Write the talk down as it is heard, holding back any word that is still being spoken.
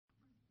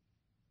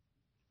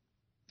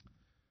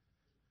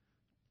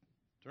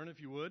Turn,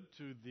 if you would,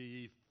 to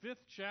the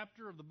 5th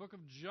chapter of the book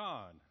of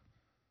John.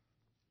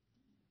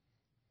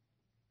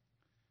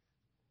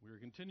 We're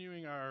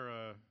continuing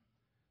our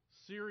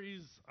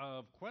series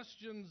of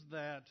questions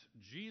that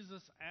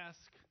Jesus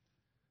asked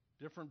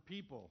different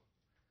people.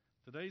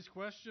 Today's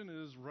question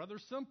is rather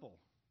simple,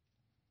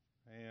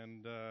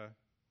 and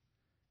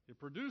it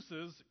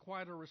produces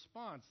quite a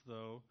response,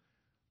 though,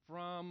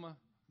 from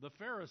the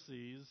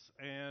Pharisees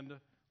and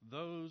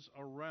those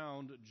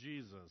around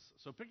Jesus.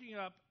 So picking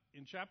up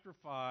in chapter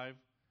 5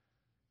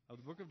 of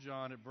the book of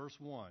John at verse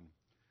 1.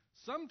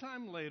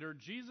 Sometime later,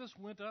 Jesus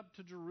went up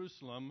to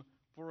Jerusalem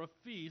for a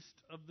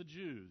feast of the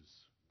Jews.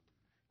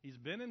 He's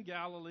been in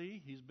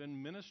Galilee, he's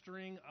been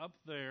ministering up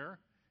there,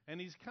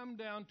 and he's come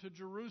down to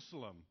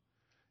Jerusalem.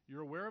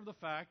 You're aware of the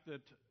fact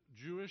that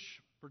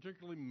Jewish,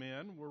 particularly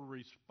men, were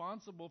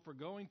responsible for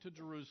going to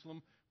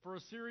Jerusalem for a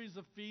series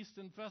of feasts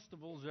and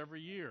festivals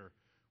every year.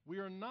 We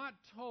are not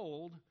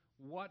told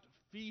what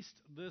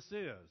feast this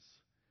is.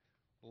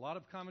 A lot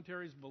of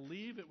commentaries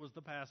believe it was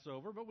the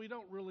Passover, but we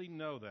don't really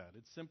know that.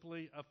 It's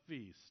simply a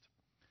feast.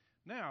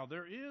 Now,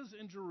 there is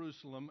in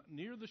Jerusalem,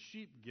 near the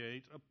sheep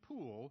gate, a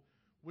pool,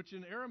 which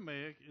in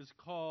Aramaic is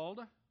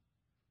called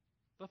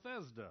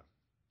Bethesda,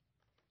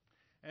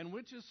 and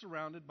which is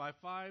surrounded by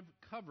 5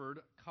 covered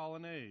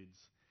colonnades.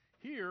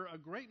 Here, a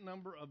great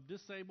number of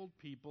disabled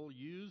people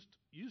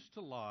used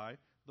to lie,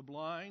 the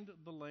blind,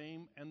 the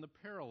lame, and the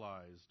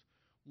paralyzed.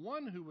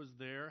 One who was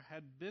there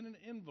had been an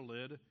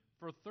invalid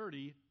for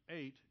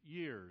 38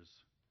 years.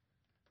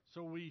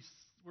 So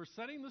we're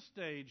setting the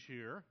stage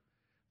here.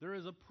 There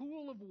is a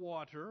pool of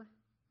water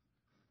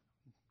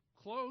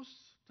close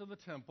to the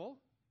temple.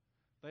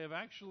 They have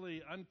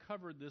actually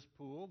uncovered this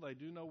pool. They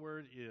do know where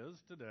it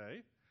is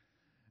today.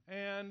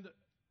 And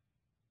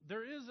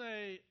there is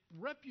a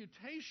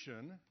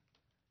reputation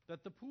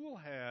that the pool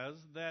has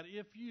that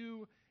if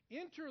you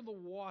enter the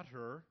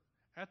water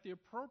at the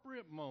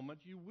appropriate moment,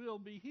 you will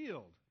be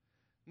healed.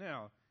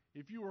 Now,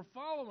 if you were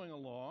following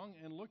along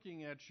and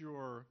looking at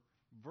your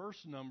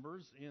verse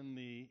numbers in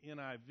the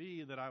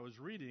NIV that I was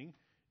reading,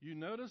 you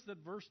notice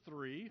that verse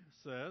 3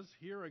 says,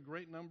 "Here a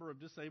great number of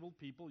disabled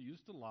people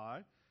used to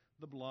lie,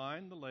 the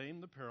blind, the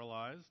lame, the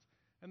paralyzed."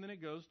 And then it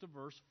goes to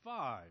verse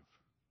 5,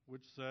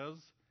 which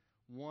says,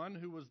 "One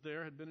who was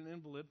there had been an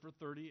invalid for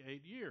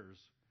 38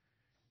 years.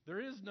 There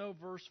is no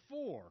verse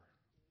 4.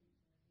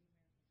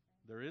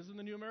 There is in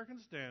the New American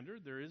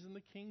Standard. There is in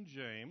the King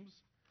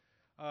James.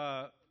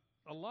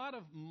 A lot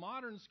of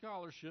modern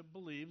scholarship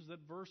believes that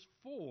verse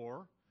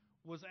 4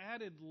 was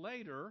added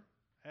later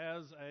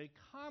as a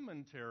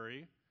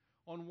commentary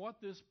on what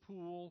this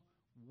pool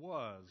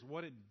was,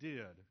 what it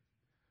did.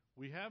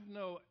 We have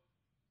no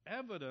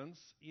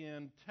evidence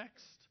in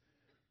text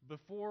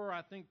before,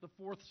 I think, the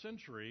 4th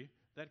century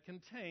that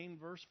contain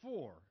verse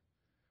 4.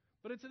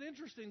 But it's an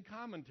interesting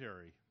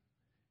commentary.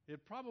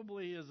 It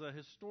probably is a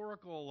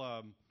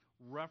historical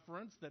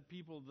reference that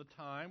people of the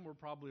time were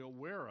probably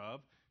aware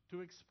of to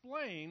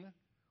explain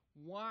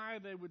why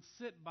they would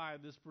sit by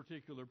this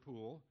particular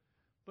pool,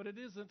 but it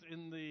isn't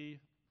in the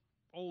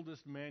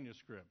oldest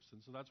manuscripts,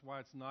 and so that's why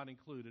it's not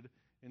included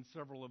in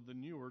several of the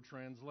newer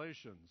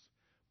translations.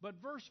 But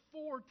verse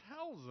 4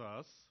 tells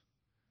us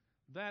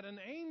that an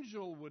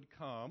angel would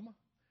come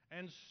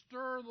and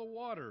stir the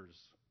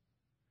waters.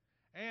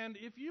 And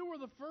if you were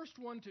the first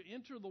one to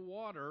enter the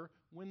water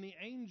when the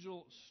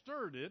angel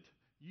stirred it,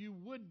 you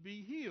would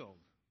be healed.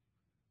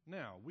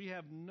 Now, we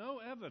have no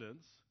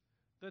evidence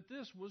that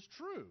this was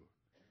true.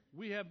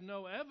 We have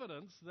no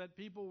evidence that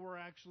people were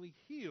actually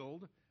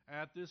healed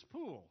at this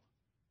pool.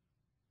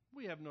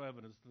 We have no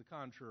evidence to the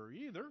contrary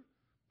either,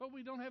 but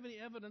we don't have any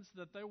evidence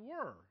that they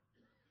were.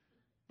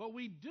 But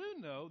we do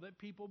know that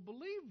people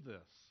believed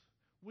this.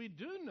 We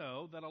do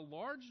know that a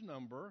large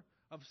number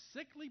of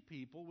sickly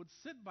people would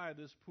sit by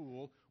this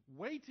pool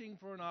waiting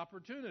for an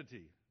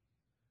opportunity.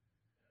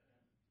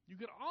 You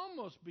could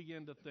almost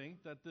begin to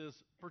think that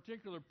this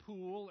particular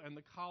pool and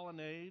the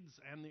colonnades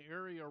and the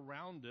area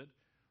around it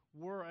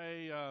were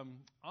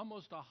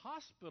almost a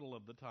hospital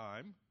of the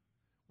time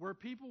where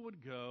people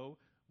would go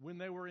when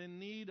they were in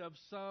need of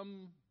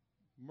some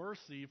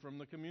mercy from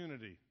the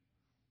community.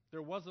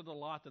 There wasn't a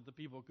lot that the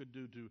people could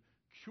do to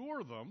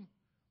cure them,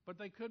 but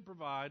they could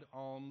provide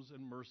alms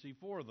and mercy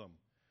for them.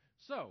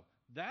 So,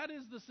 that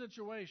is the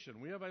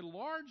situation. We have a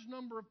large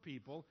number of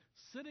people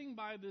sitting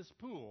by this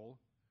pool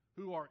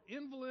who are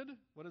invalid.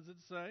 What does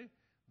it say?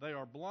 They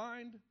are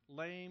blind,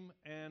 lame,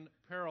 and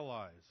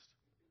paralyzed.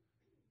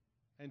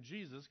 And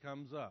Jesus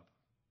comes up.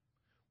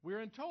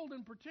 We're told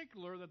in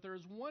particular that there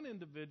is one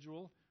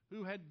individual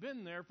who had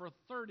been there for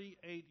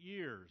 38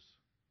 years.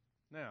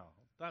 Now,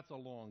 that's a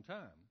long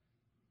time.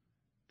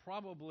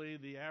 Probably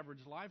the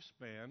average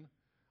lifespan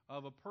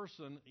of a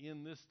person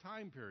in this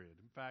time period.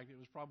 In fact, it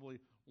was probably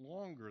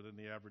longer than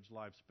the average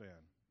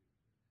lifespan.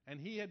 And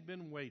he had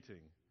been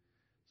waiting.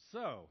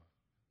 So,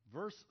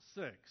 verse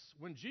 6,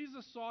 when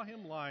Jesus saw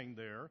him lying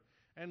there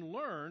and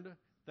learned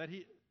that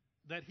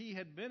he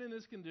had been in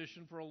this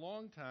condition for a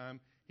long time,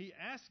 he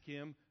asked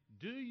him,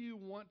 "Do you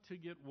want to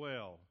get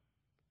well?"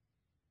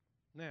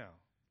 Now,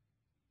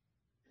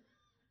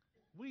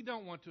 we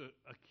don't want to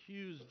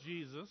accuse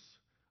Jesus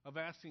of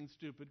asking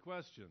stupid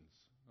questions,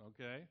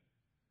 okay?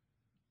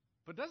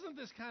 But doesn't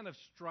this kind of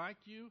strike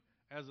you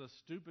as a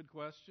stupid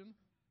question?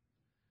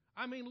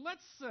 I mean,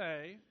 let's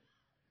say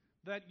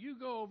that you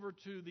go over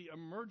to the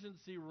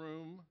emergency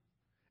room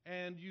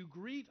and you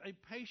greet a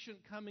patient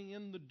coming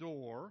in the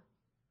door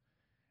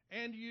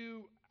and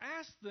you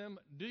ask them,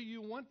 do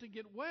you want to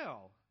get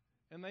well?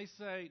 And they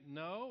say,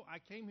 no, I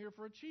came here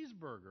for a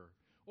cheeseburger.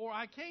 Or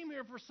I came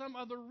here for some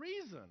other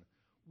reason.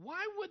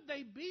 Why would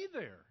they be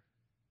there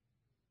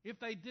if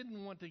they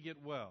didn't want to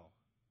get well?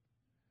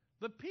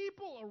 The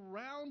people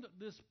around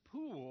this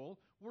pool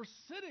were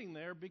sitting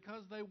there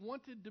because they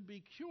wanted to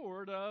be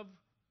cured of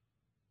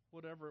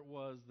whatever it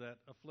was that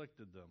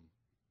afflicted them.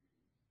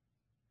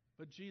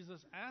 But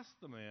Jesus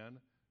asked the man,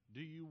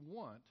 do you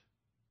want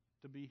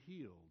to be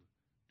healed?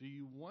 Do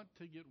you want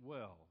to get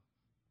well?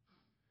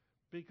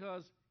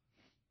 Because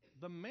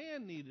the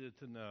man needed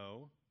to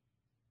know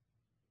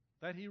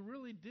that he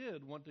really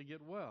did want to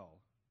get well.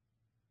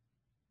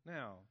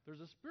 Now,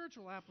 there's a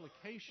spiritual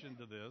application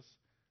to this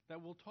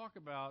that we'll talk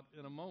about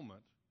in a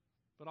moment,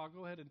 but I'll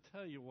go ahead and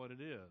tell you what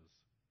it is.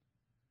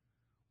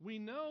 We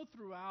know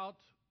throughout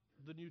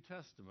the New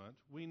Testament,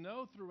 we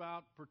know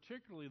throughout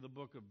particularly the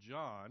book of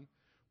John,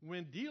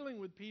 when dealing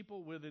with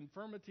people with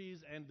infirmities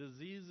and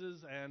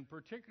diseases and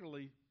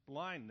particularly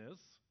blindness,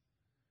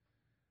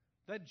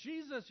 that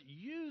Jesus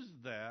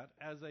used that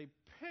as a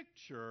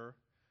picture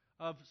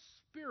of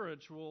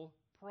spiritual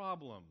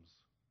problems.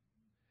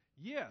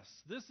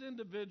 Yes, this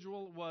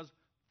individual was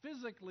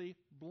physically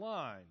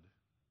blind,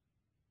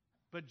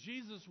 but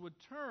Jesus would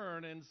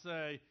turn and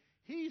say,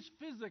 he's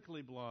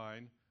physically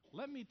blind.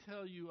 Let me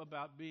tell you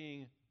about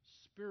being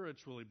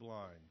spiritually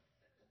blind.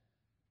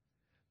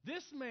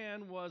 This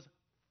man was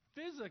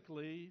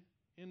physically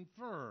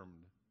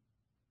infirmed.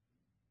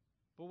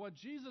 But what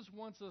Jesus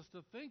wants us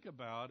to think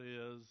about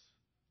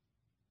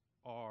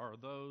are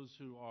those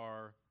who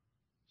are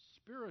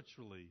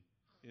spiritually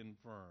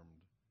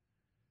infirmed.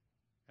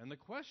 And the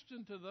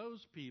question to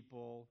those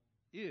people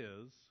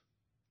is,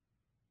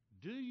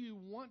 do you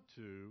want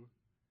to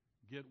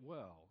get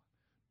well?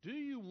 Do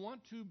you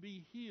want to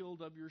be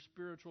healed of your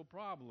spiritual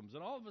problems?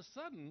 And all of a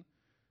sudden,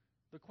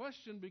 the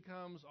question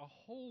becomes a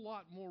whole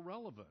lot more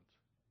relevant.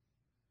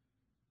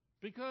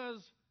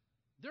 Because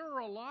there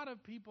are a lot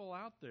of people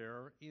out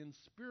there in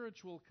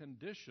spiritual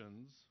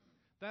conditions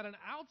that an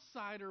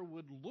outsider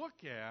would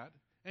look at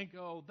and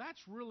go,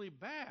 that's really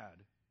bad.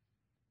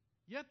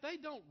 Yet they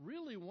don't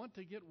really want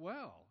to get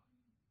well.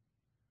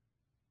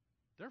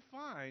 They're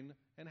fine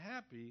and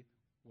happy,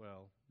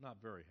 well, not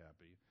very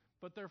happy,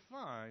 but they're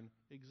fine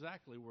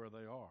exactly where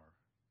they are.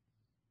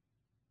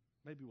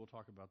 Maybe we'll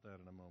talk about that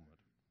in a moment.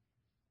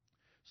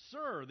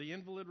 Sir, the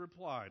invalid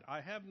replied,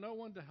 I have no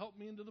one to help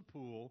me into the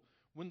pool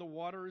when the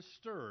water is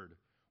stirred.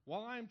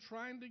 While I am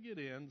trying to get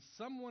in,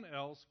 someone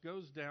else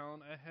goes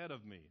down ahead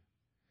of me.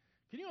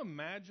 Can you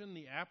imagine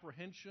the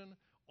apprehension?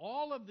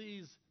 All of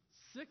these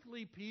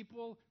sickly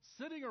people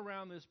sitting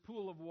around this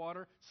pool of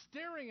water,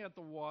 staring at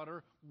the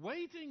water,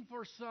 waiting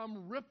for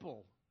some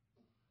ripple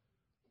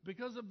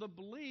because of the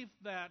belief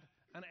that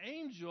an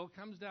angel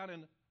comes down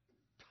and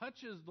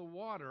touches the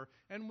water,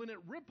 and when it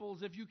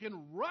ripples, if you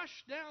can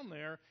rush down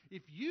there,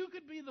 if you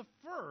could be the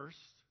first,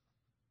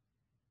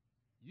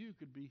 you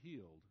could be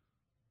healed.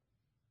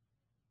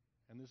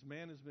 And this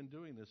man has been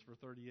doing this for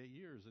 38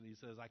 years, and he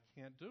says, I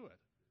can't do it.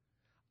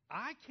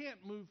 I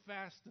can't move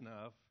fast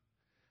enough,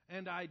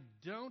 and I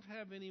don't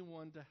have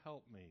anyone to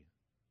help me.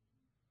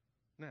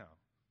 Now,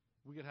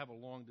 we could have a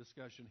long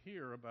discussion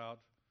here about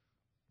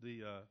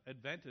the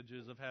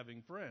advantages of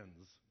having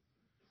friends.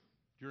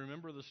 Do you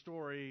remember the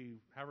story,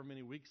 however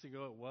many weeks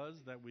ago it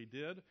was, that we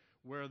did,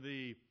 where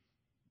the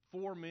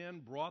 4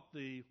 men brought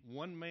the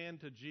one man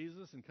to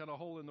Jesus and cut a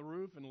hole in the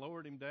roof and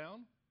lowered him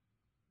down?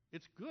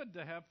 It's good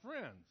to have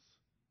friends.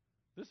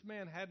 This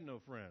man had no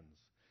friends.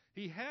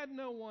 He had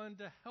no one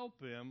to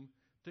help him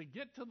to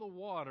get to the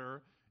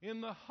water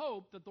in the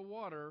hope that the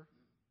water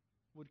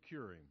would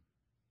cure him.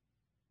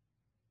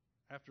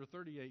 After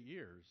 38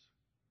 years,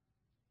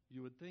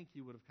 you would think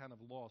he would have kind of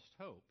lost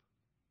hope.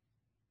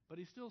 But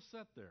he still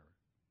sat there.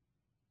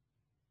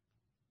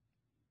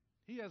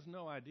 He has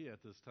no idea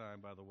at this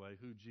time, by the way,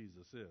 who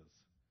Jesus is.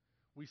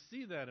 We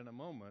see that in a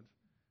moment.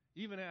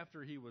 Even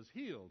after he was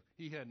healed,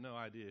 he had no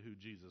idea who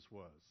Jesus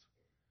was.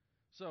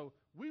 So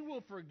we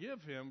will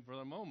forgive him for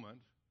the moment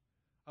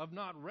of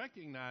not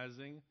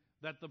recognizing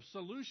that the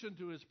solution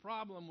to his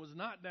problem was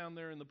not down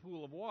there in the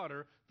pool of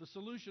water. The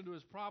solution to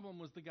his problem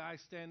was the guy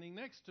standing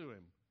next to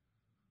him.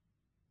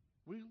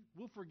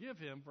 We'll forgive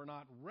him for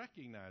not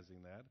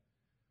recognizing that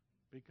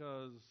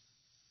because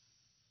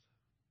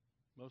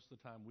most of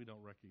the time we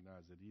don't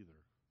recognize it either.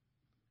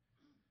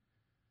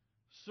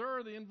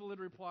 Sir, the invalid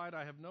replied,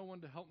 I have no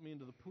one to help me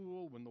into the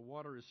pool when the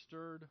water is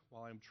stirred.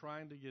 While I'm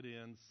trying to get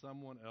in,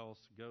 someone else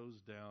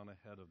goes down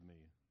ahead of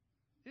me.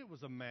 It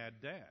was a mad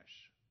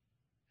dash.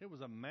 It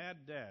was a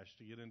mad dash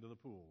to get into the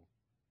pool.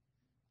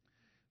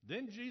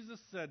 Then Jesus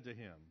said to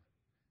him,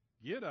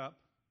 get up,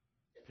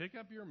 pick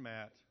up your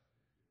mat,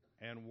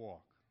 and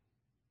walk.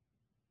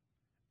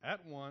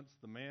 At once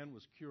the man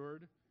was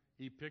cured.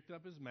 He picked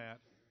up his mat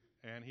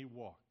and he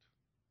walked.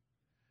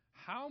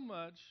 How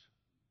much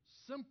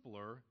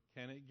simpler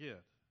can it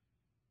get?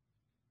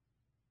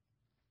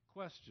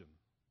 Question.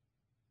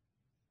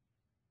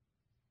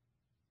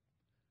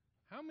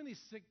 How many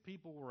sick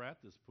people were at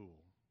this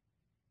pool?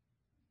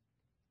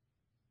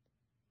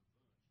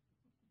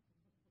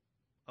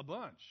 A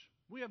bunch.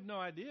 We have no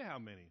idea how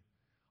many.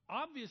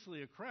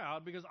 Obviously a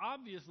crowd, because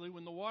obviously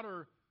when the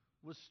water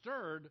was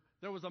stirred,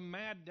 there was a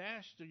mad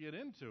dash to get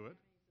into it.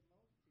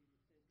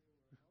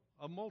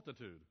 A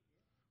multitude.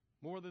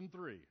 More than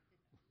 3.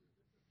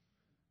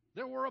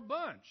 There were a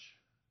bunch.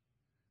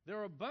 There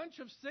were a bunch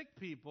of sick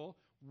people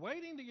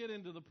waiting to get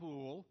into the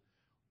pool.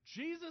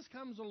 Jesus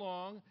comes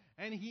along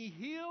and he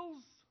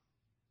heals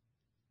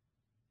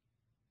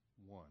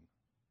one.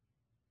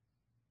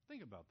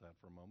 Think about that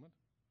for a moment.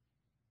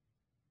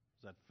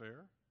 Is that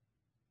fair?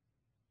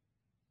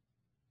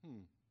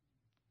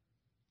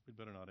 We'd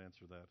better not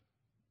answer that.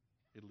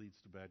 It leads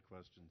to bad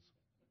questions.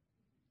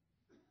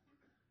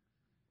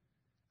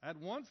 At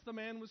once the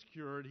man was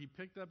cured. He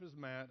picked up his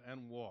mat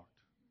and walked.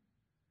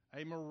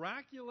 A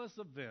miraculous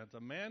event.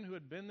 A man who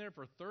had been there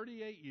for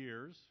 38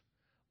 years,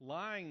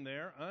 lying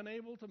there,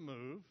 unable to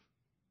move,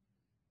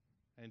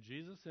 and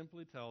Jesus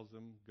simply tells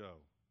him, go.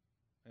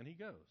 And he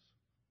goes.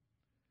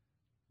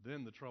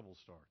 Then the trouble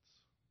starts.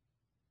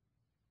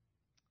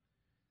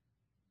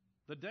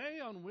 The day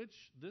on which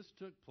this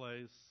took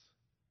place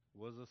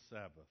was a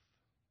Sabbath.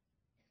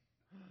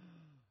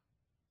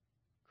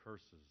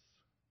 Curses.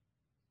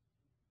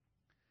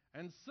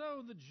 And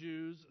so the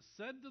Jews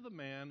said to the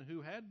man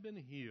who had been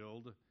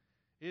healed,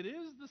 it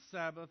is the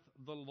Sabbath.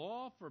 The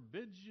law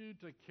forbids you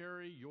to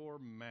carry your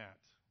mat.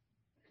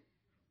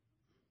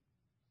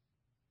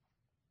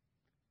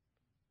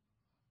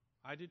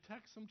 I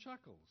detect some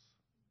chuckles.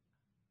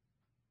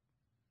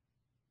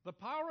 The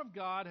power of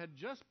God had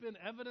just been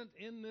evident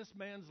in this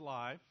man's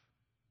life.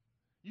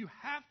 You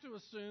have to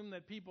assume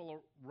that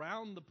people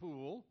around the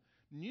pool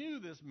knew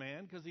this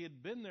man because he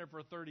had been there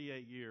for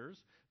 38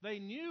 years. They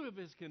knew of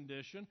his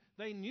condition.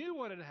 They knew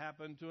what had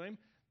happened to him.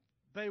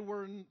 They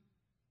were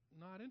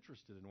not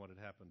interested in what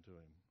had happened to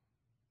him.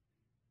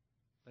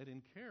 They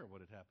didn't care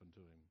what had happened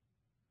to him.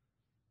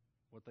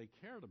 What they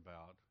cared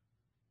about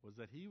was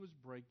that he was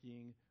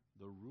breaking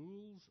the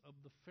rules of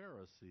the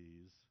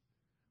Pharisees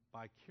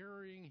by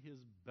carrying his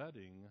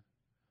bedding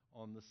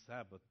on the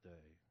Sabbath day.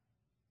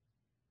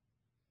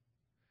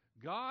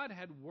 God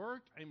had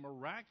worked a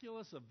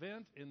miraculous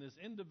event in this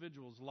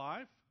individual's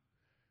life,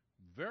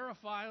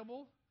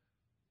 verifiable.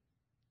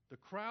 The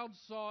crowd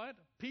saw it.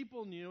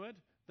 People knew it.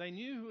 They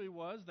knew who he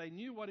was. They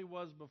knew what he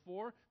was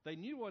before. They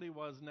knew what he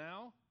was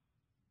now.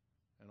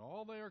 And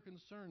all they are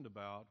concerned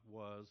about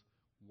was,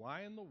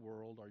 why in the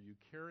world are you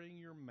carrying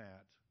your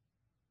mat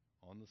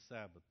on the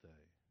Sabbath day?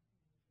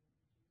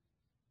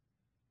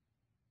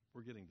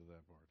 We're getting to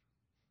that part.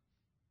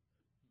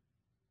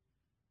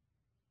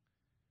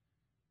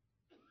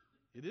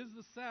 It is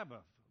the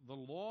Sabbath. The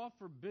law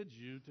forbids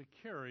you to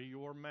carry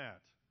your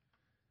mat.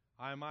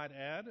 I might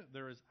add,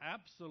 there is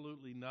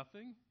absolutely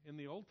nothing in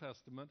the Old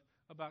Testament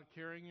about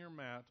carrying your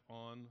mat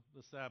on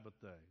the Sabbath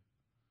day.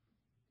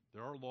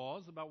 There are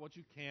laws about what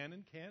you can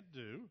and can't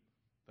do.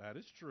 That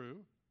is true.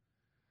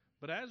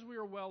 But as we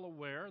are well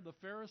aware, the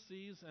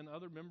Pharisees and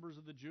other members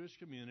of the Jewish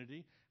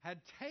community had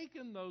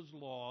taken those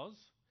laws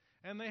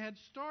and they had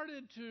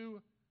started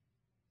to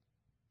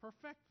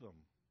perfect them,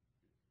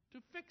 to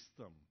fix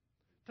them,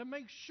 to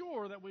make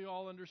sure that we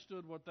all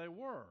understood what they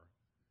were.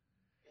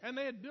 And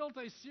they had built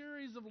a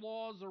series of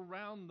laws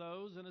around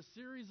those, and a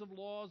series of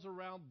laws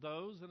around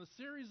those, and a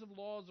series of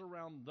laws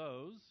around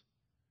those,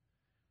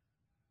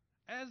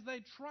 as they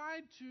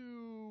tried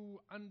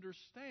to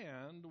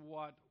understand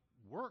what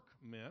work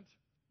meant.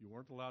 You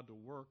weren't allowed to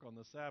work on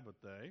the Sabbath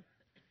day.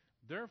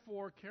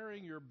 Therefore,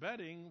 carrying your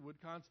bedding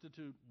would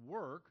constitute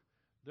work.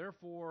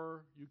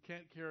 Therefore, you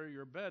can't carry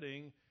your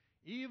bedding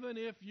even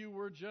if you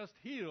were just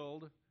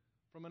healed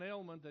from an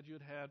ailment that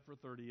you'd had for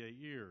 38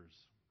 years.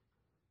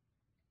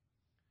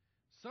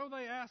 So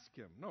they asked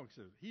him,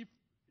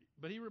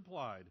 but he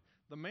replied,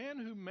 the man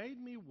who made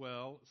me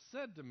well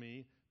said to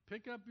me,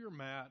 pick up your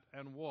mat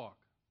and walk.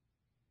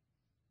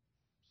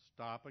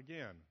 Stop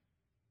again.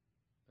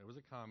 There was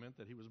a comment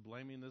that he was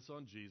blaming this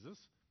on Jesus.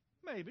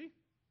 Maybe.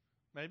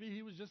 Maybe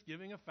he was just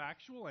giving a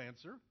factual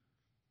answer.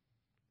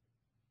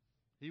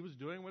 He was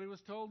doing what he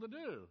was told to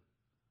do.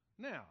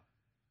 Now,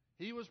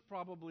 he was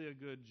probably a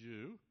good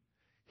Jew.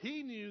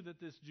 He knew that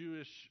this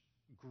Jewish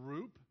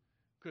group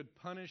could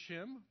punish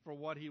him for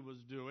what he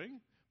was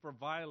doing, for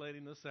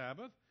violating the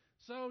Sabbath.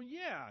 So,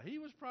 yeah, he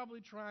was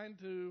probably trying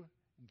to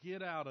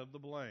get out of the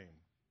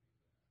blame.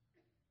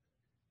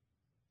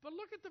 But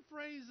look at the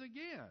phrase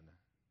again.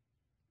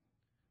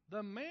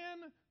 The man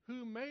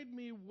who made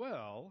me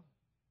well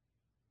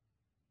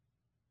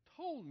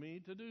told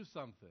me to do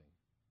something.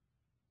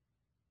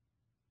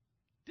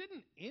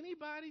 Didn't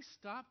anybody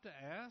stop to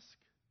ask,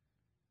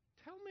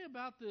 tell me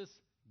about this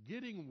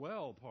getting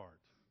well part?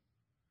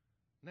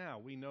 Now,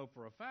 we know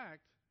for a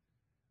fact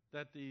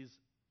that these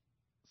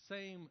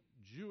same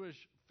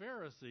Jewish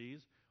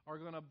Pharisees are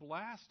going to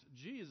blast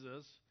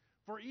Jesus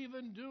for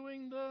even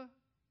doing the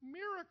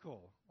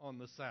miracle on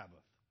the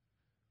Sabbath.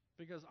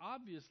 Because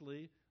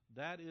obviously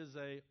that is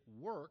a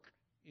work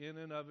in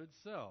and of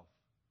itself.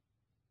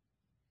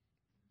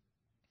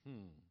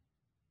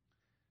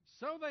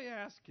 So they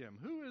asked him,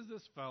 "Who is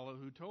this fellow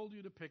who told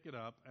you to pick it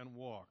up and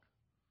walk?"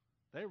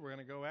 They were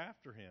going to go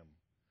after him.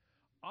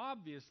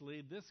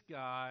 Obviously, this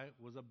guy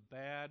was a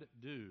bad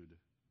dude.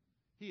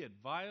 He had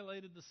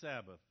violated the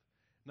Sabbath.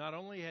 Not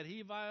only had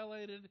he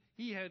violated,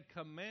 he had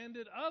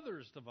commanded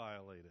others to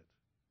violate it.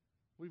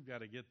 We've got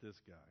to get this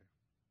guy.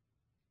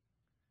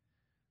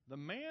 The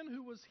man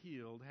who was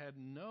healed had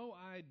no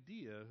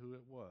idea who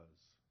it was,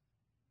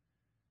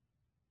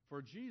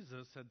 for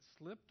Jesus had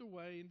slipped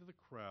away into the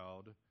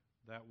crowd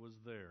that was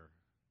there.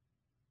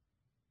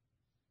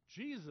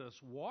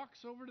 Jesus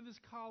walks over to this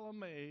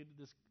colonnade,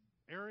 this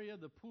area,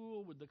 the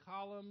pool with the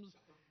columns,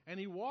 and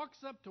he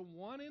walks up to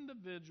one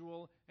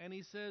individual and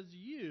he says,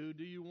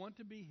 do you want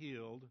to be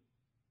healed?"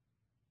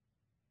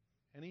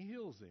 And he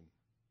heals him.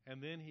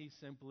 And then he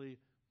simply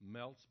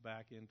melts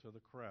back into the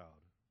crowd.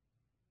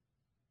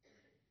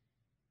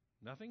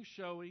 Nothing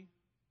showy,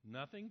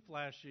 nothing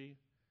flashy,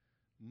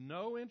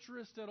 no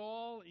interest at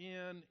all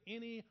in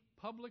any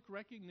public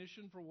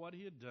recognition for what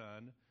he had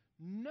done.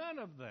 None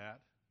of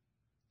that.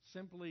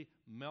 Simply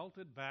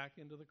melted back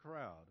into the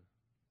crowd.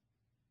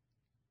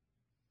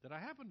 Did I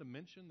happen to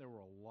mention there were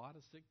a lot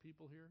of sick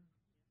people here?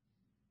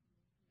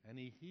 And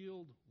he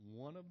healed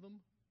one of them?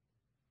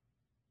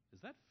 Is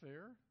that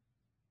fair?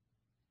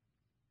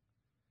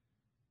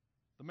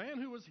 The man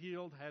who was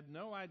healed had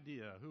no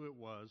idea who it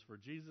was, for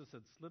Jesus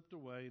had slipped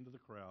away into the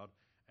crowd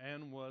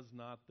and was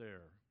not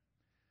there.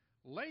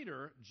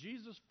 Later,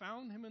 Jesus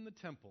found him in the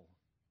temple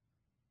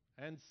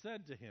and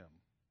said to him,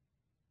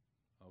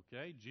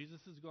 okay,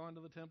 Jesus has gone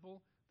to the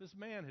temple. This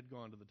man had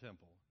gone to the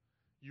temple.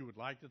 You would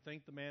like to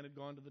think the man had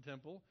gone to the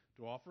temple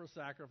to offer a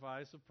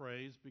sacrifice of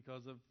praise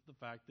because of the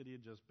fact that he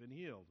had just been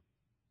healed.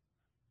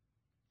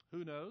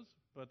 Who knows?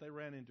 But they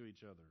ran into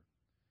each other.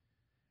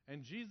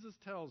 And Jesus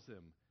tells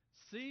him,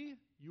 "See,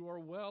 you are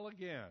well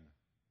again.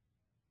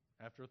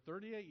 After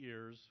 38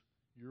 years,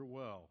 you're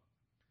well.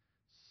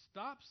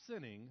 Stop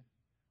sinning,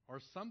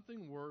 or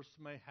something worse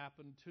may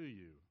happen to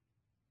you."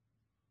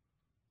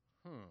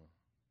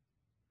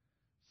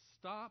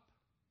 Stop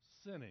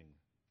sinning.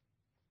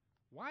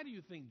 Why do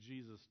you think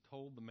Jesus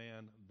told the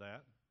man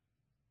that?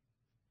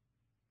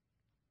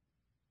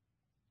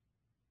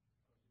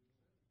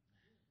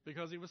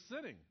 Because he was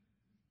sinning.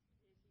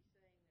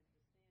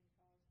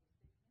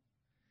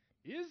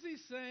 Is he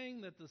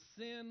saying that the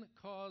sin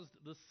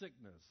caused the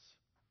sickness?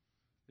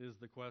 Is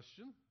the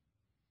question.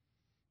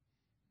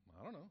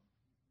 I don't know.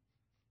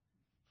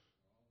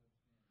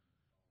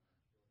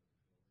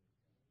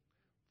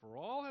 For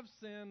all have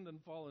sinned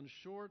and fallen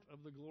short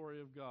of the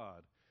glory of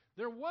God.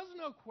 There was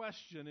no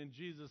question in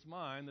Jesus'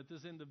 mind that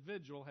this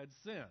individual had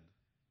sinned,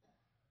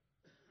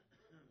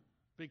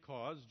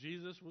 because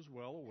Jesus was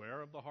well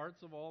aware of the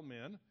hearts of all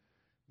men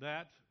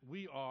that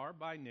we are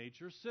by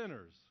nature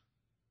sinners.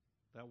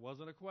 That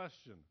wasn't a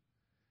question.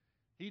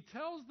 He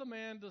tells the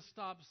man to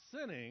stop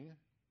sinning,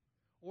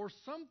 or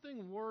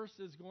something worse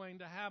is going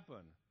to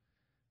happen.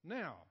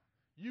 Now,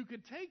 you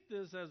could take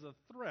this as a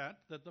threat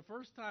that the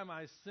first time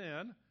I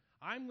sin,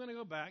 I'm going to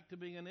go back to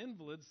being an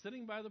invalid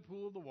sitting by the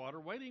pool of the water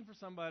waiting for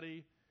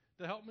somebody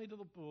to help me to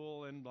the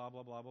pool and blah,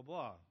 blah, blah, blah,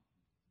 blah.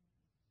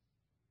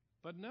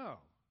 But no.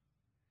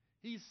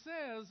 He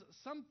says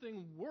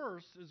something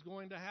worse is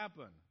going to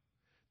happen.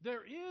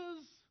 There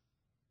is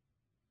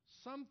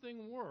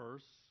something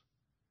worse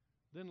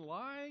than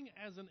lying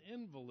as an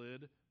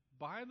invalid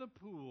by the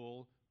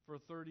pool for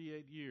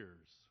 38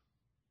 years.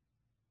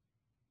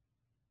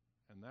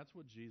 And that's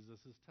what Jesus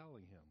is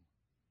telling him.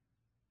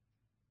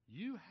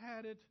 You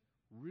had it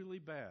really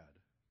bad.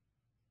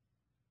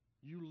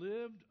 You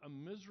lived a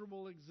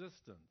miserable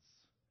existence.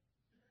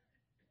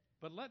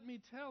 But let me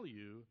tell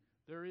you,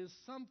 there is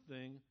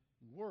something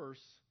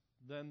worse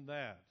than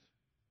that.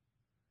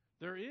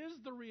 There is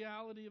the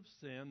reality of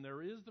sin.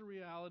 There is the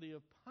reality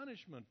of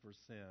punishment for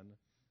sin.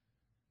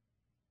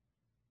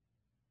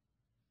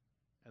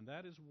 And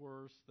that is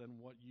worse than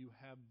what you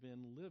have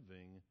been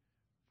living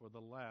for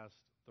the last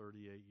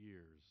 38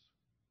 years.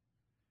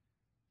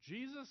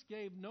 Jesus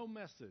gave no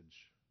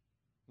message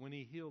when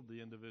he healed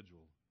the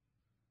individual.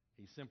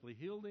 He simply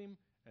healed him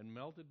and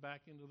melted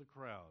back into the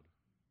crowd.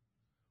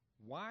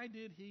 Why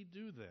did he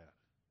do that?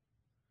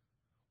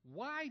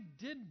 Why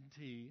didn't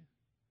he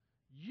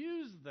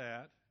use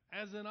that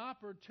as an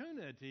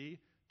opportunity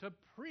to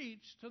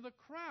preach to the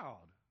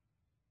crowd?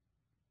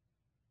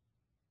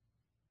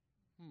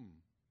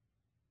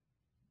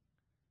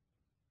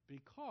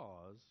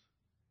 Because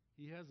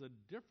he has a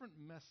different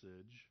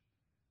message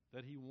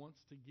that he wants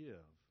to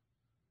give.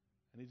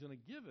 And he's going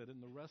to give it in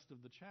the rest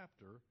of the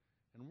chapter,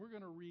 and we're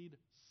going to read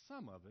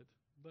some of it,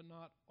 but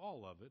not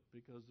all of it,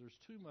 because there's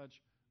too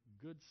much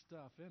good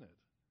stuff in it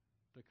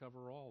to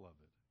cover all of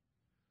it.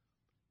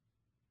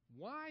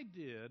 Why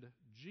did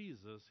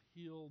Jesus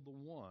heal the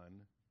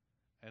one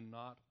and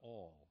not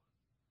all.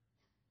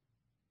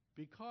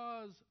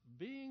 Because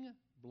being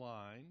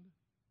blind,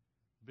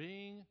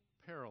 being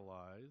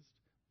paralyzed,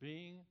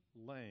 being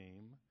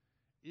lame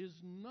is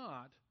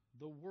not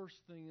the worst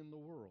thing in the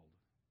world.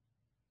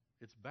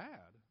 It's bad.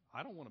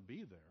 I don't want to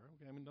be there.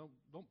 Okay? I mean,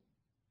 don't.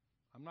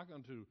 I'm not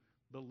going to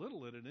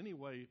belittle it in any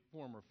way,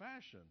 form, or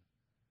fashion.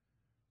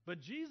 But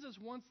Jesus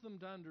wants them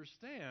to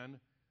understand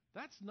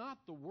that's not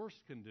the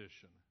worst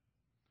condition.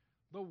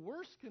 The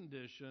worst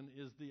condition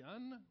is the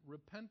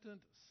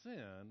unrepentant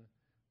sin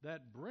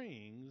that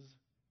brings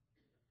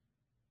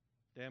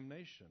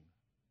damnation.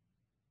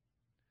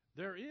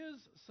 There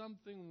is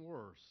something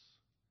worse.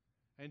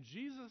 And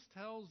Jesus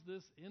tells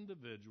this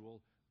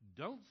individual,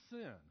 don't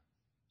sin.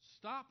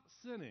 Stop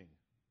sinning.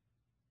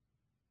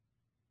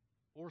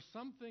 Or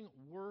something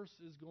worse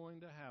is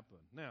going to happen.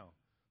 Now,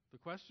 the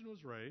question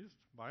was raised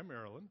by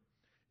Marilyn.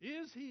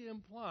 Is he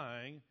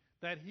implying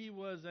that he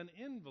was an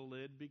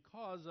invalid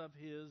because of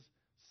his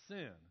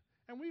sin?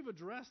 And we've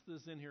addressed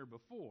this in here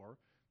before.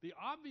 The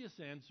obvious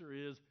answer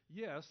is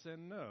yes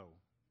and no.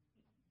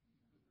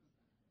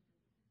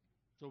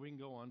 So we can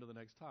go on to the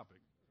next topic.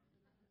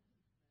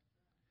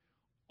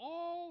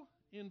 All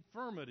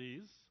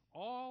infirmities,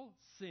 all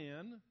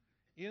sin,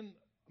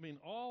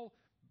 all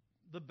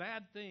the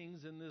bad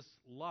things in this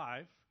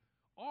life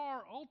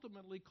are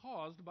ultimately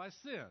caused by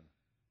sin.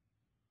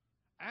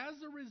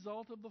 As a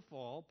result of the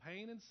fall,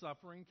 pain and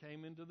suffering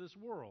came into this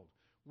world.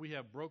 We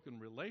have broken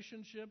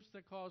relationships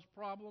that cause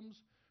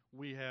problems.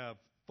 We have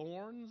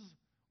thorns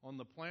on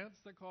the plants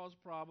that cause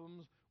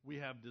problems. We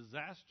have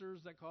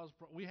disasters that cause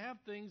problems. We have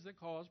things that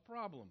cause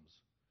problems.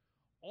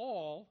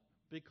 All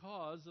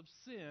because of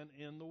sin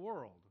in the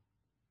world.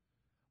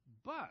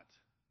 But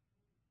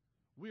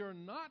we are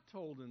not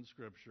told in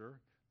Scripture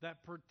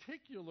that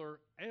particular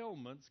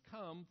ailments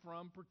come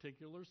from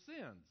particular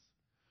sins.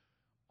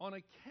 On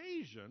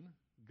occasion,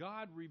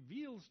 God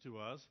reveals to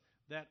us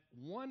that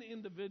one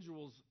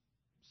individual's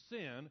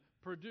sin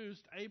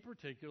produced a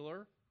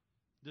particular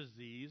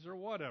disease or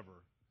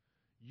whatever.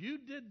 You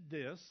did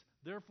this,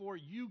 therefore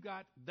you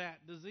got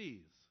that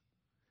disease.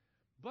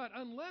 But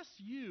unless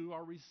you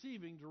are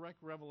receiving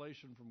direct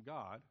revelation from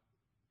God,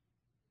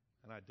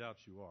 and I doubt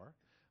you are,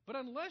 but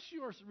unless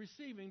you are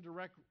receiving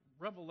direct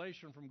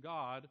revelation from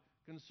God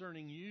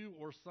concerning you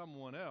or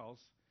someone else,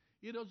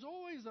 it is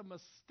always a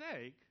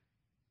mistake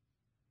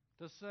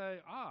to say,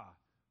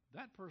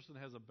 that person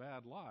has a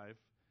bad life.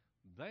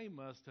 They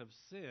must have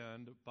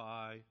sinned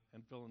by,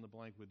 and fill in the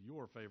blank with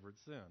your favorite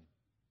sin.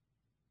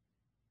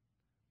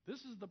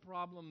 This is the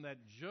problem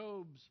that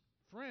Job's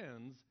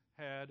friends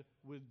had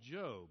with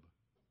Job.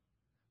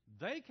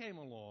 They came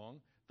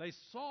along, they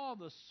saw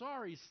the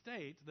sorry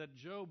state that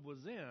Job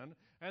was in,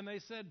 and they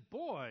said,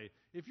 boy,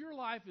 if your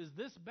life is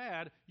this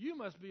bad, you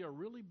must be a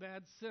really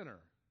bad sinner.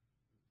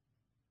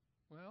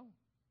 Well,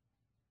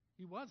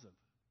 he wasn't.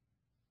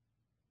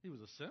 He was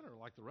a sinner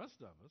like the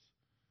rest of us,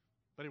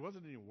 but he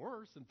wasn't any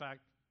worse. In fact,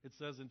 it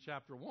says in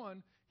chapter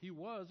 1, he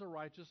was a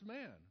righteous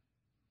man.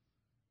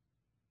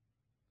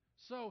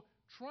 So,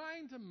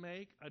 trying to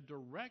make a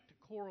direct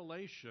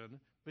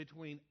correlation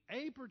between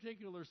a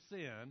particular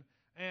sin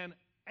and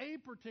a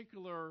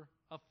particular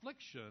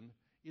affliction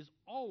is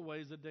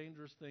always a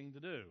dangerous thing to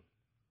do,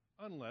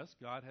 unless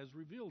God has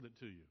revealed it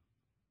to you.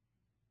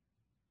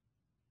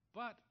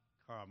 But,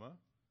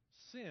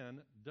 sin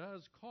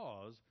does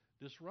cause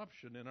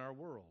disruption in our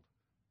world.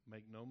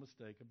 Make no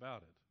mistake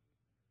about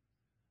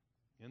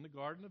it. In the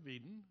Garden of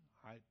Eden,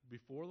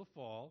 before the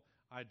fall,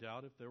 I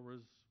doubt if there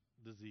was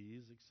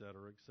disease,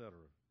 etc., etc.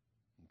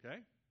 Okay?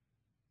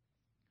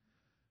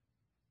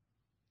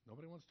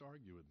 Nobody wants to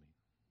argue with me.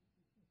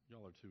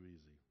 Y'all are too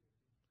easy.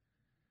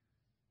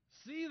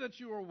 See that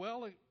you are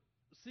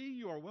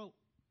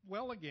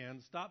well again.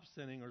 Stop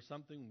sinning, or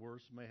something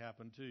worse may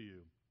happen to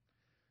you.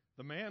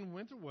 The man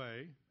went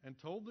away and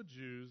told the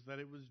Jews that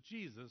it was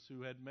Jesus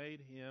who had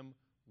made him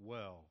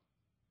well.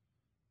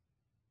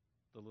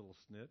 The little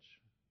snitch.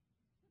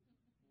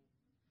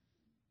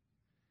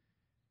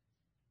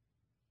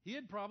 He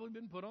had probably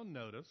been put on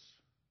notice.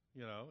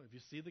 If you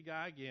see the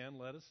guy again,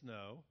 let us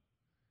know,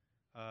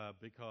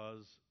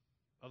 because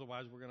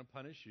otherwise we're going to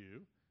punish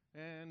you.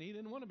 And he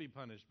didn't want to be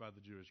punished by the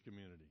Jewish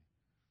community.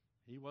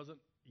 He wasn't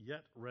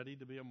yet ready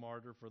to be a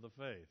martyr for the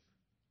faith.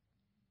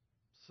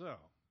 So,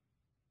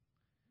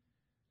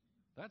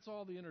 that's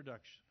all the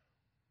introduction.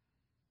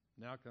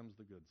 Now comes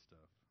the good stuff.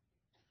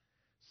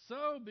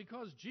 So,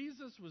 because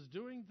Jesus was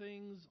doing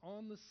things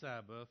on the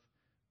Sabbath,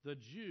 the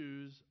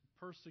Jews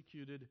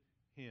persecuted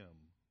him.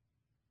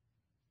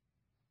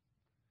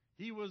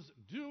 He was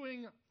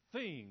doing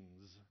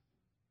things,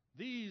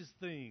 these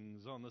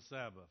things on the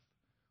Sabbath.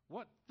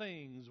 What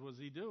things was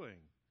he doing?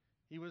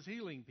 He was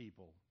healing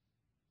people.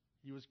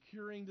 He was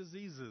curing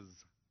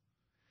diseases.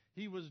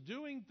 He was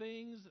doing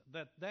things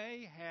that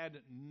they had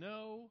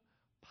no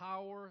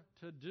power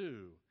to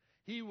do.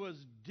 He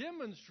was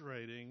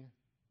demonstrating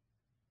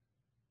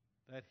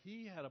that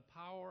he had a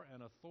power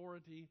and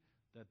authority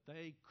that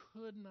they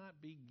could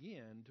not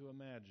begin to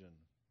imagine.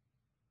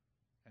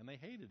 And they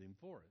hated him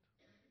for it.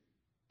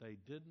 They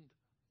didn't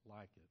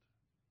like it.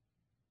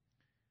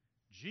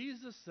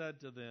 Jesus said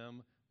to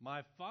them,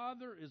 "My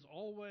Father is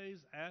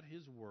always at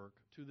his work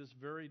to this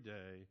very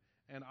day,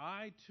 and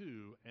I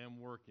too am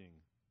working."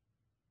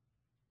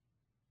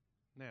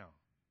 Now,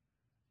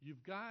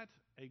 you've got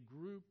a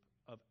group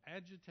of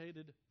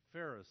agitated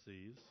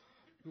Pharisees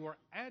who are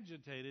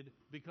agitated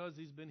because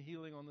he's been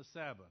healing on the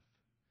Sabbath.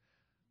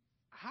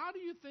 How do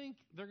you think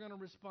they're going to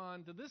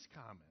respond to this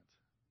comment?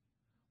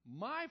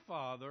 My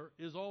Father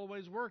is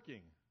always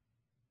working,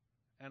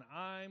 and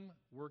I'm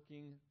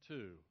working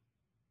too.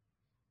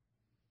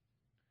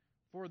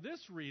 For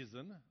this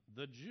reason,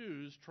 the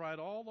Jews tried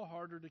all the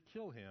harder to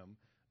kill him.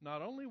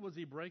 Not only was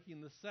he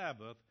breaking the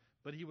Sabbath,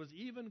 but he was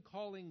even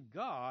calling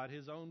God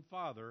his own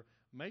Father,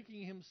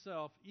 making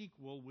himself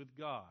equal with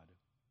God.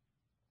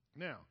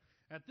 Now,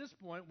 at this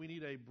point, we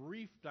need a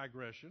brief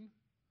digression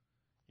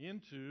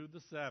into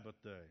the Sabbath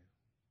day.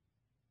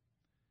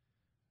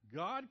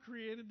 God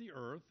created the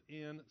earth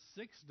in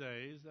 6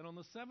 days, and on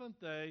the seventh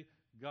day,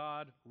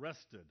 God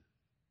rested.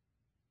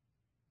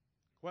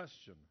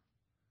 Question: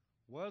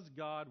 was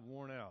God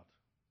worn out?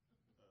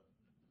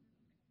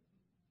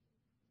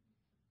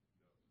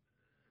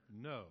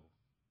 No.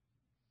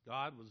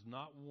 God was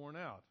not worn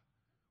out.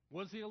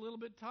 Was he a little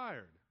bit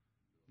tired?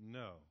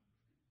 No.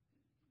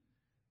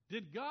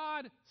 Did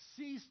God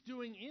cease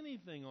doing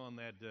anything on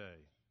that day?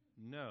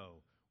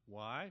 No.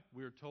 Why?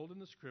 We are told in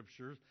the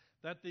Scriptures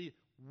that the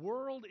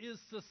world is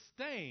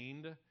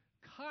sustained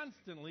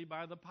constantly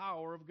by the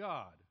power of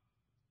God.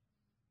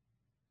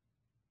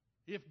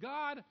 If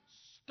God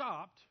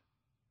stopped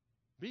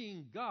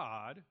being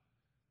God,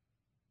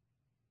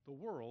 the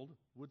world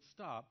would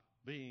stop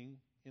being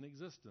in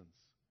existence.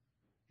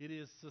 It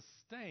is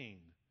sustained.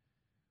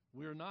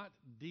 We're not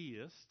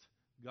deists.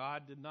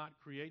 God did not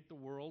create the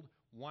world,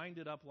 wind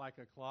it up like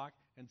a clock,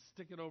 and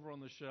stick it over on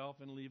the shelf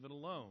and leave it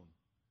alone.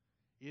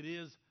 It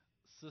is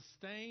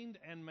sustained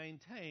and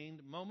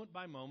maintained moment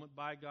by moment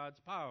by God's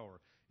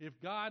power. If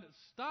God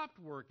stopped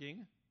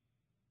working,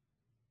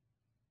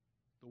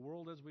 the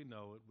world as we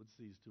know it would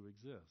cease to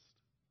exist.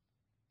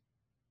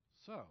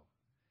 So,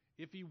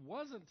 if he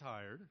wasn't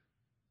tired,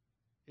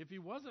 if he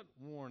wasn't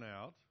worn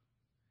out,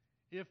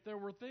 if there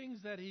were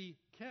things that he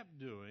kept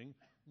doing,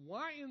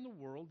 why in the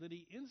world did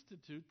he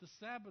institute the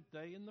Sabbath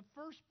day in the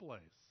first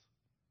place?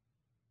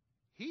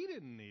 He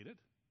didn't need it.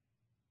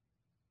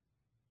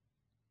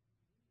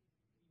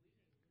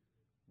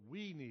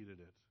 We needed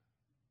it.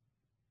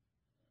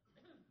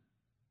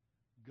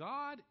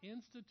 God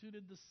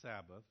instituted the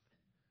Sabbath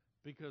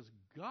because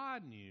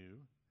God knew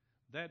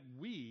that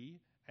we,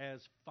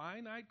 as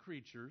finite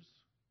creatures,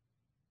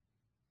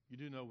 you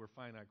do know we're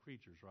finite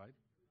creatures, right?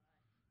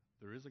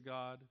 There is a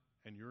God,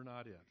 and you're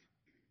not it.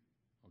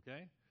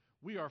 Okay?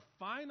 We are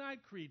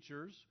finite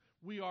creatures.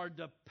 We are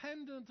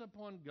dependent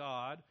upon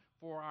God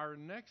for our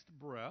next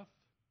breath.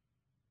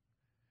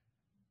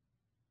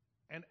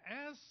 And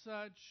as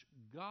such,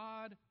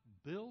 God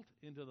built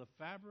into the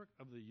fabric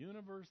of the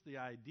universe the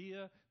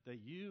idea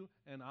that you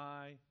and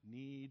I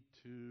need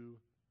to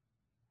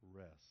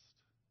rest.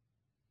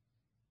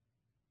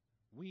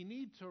 We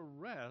need to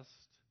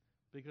rest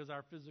because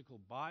our physical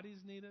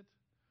bodies need it.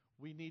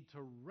 We need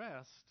to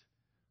rest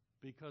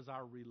because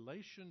our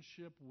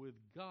relationship with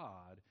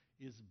God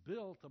is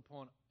built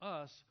upon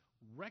us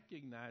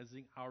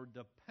recognizing our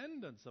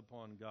dependence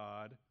upon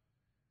God.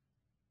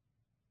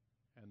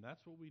 And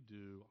that's what we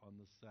do on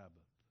the Sabbath.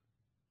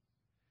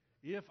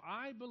 If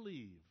I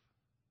believe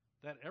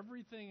that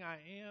everything I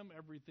am,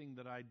 everything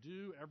that I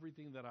do,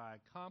 everything that I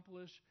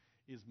accomplish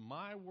is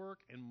my work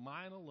and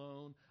mine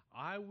alone,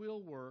 I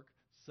will work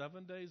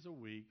 7 days a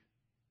week,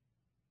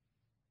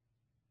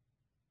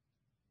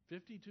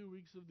 52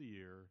 weeks of the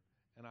year,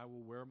 and I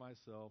will wear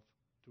myself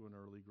to an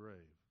early grave.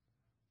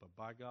 But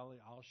by golly,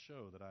 I'll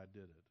show that I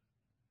did it.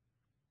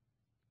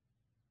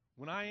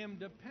 When I am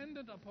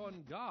dependent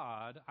upon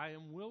God, I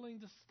am willing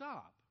to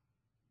stop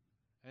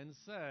and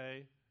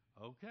say,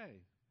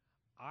 okay,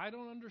 I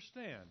don't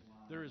understand.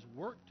 There is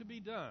work to be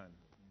done.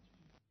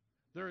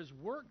 There is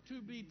work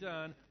to be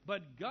done,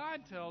 but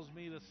God tells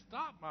me to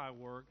stop my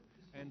work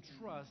and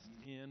trust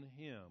in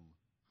Him.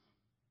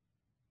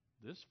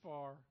 This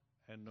far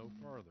and no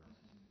further.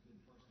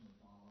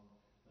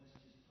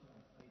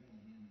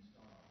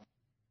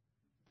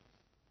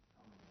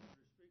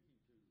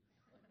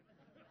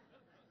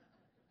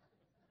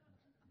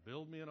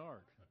 Build me an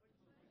ark.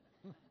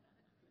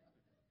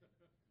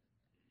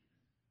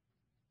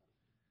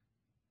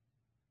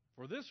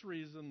 For this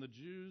reason, the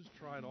Jews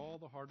tried all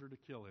the harder to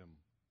kill him.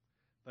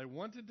 They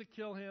wanted to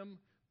kill him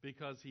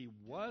because he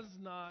was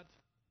not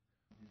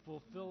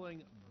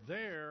fulfilling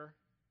their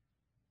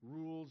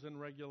rules and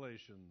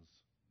regulations.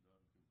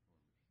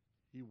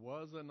 He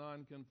was a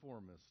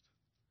nonconformist.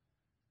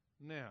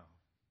 Now,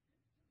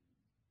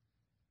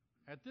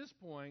 at this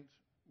point,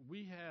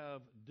 we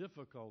have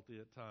difficulty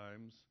at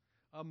times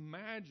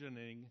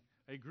imagining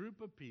a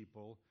group of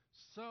people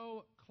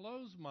so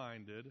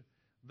close-minded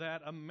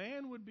that a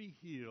man would be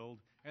healed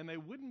and they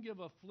wouldn't give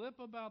a flip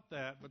about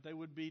that, but they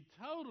would be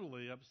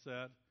totally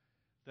upset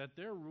that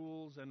their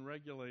rules and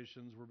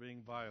regulations were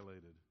being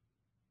violated.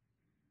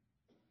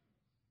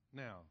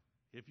 Now,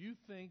 if you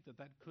think that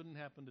that couldn't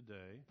happen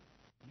today,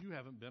 you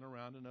haven't been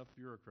around enough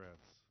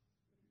bureaucrats.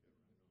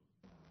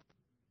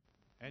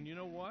 And you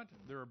know what?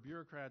 There are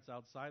bureaucrats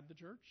outside the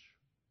church.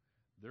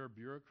 There are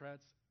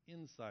bureaucrats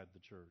inside the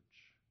church.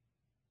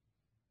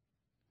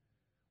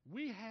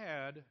 We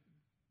had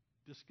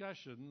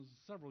discussions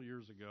several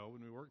years ago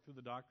when we worked through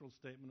the doctrinal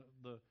statement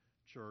of the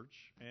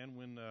church and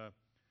when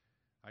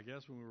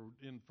we were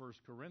in 1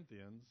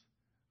 Corinthians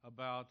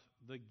about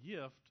the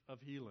gift of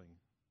healing.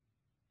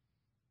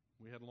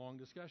 We had long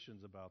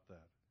discussions about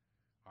that.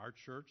 Our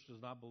church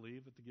does not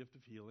believe that the gift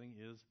of healing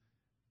is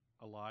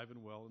alive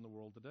and well in the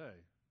world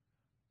today.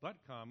 But,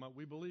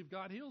 we believe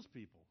God heals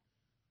people.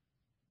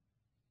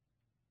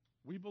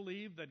 We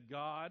believe that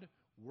God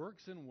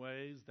works in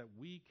ways that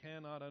we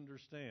cannot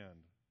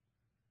understand.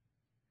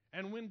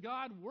 And when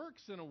God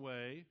works in a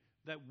way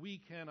that we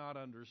cannot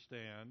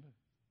understand,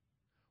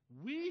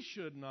 we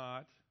should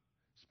not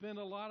spend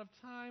a lot of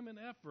time and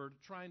effort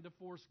trying to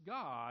force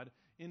God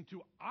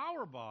into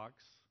our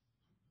box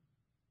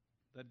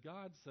that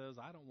God says,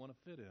 I don't want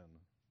to fit in.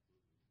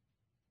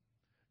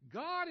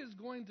 God is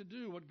going to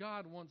do what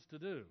God wants to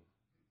do.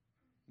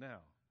 Now,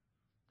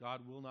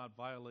 God will not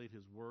violate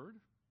His Word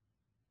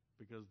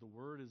because the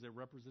Word is a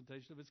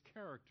representation of His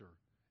character,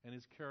 and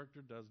His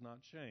character does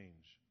not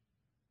change.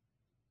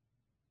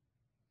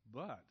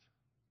 But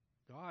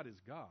God is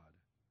God,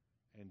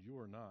 and you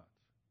are not.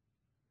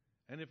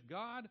 And if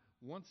God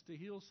wants to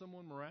heal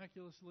someone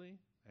miraculously,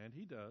 and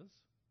He does,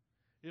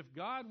 if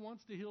God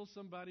wants to heal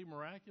somebody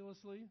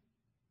miraculously,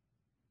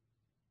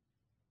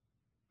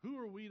 who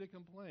are we to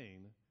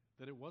complain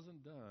that it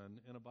wasn't done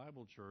in a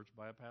Bible church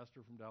by a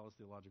pastor from Dallas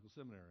Theological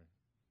Seminary?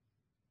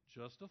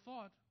 Just a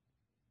thought.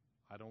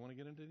 I don't want to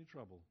get into any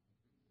trouble.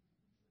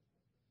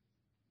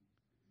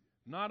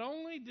 Not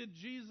only did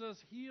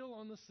Jesus heal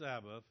on the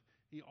Sabbath,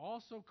 He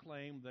also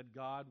claimed that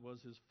God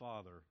was His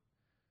Father.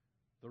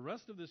 The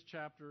rest of this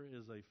chapter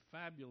is a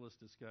fabulous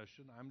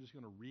discussion. I'm just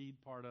going to read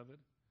part of it.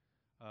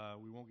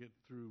 We won't get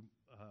through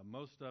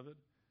most of it.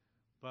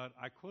 But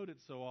I quote it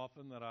so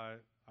often that I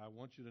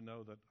want you to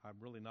know that I'm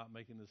really not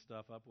making this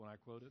stuff up when I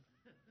quote it.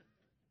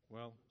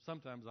 Well,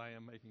 sometimes I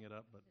am making it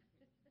up, but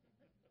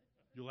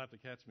you'll have to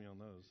catch me on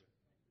those.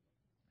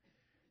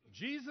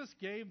 Jesus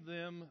gave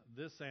them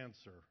this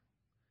answer.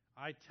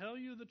 I tell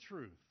you the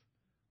truth.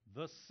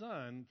 The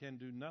Son can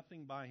do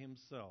nothing by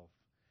Himself.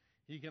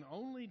 He can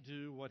only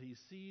do what He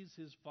sees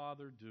His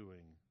Father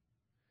doing.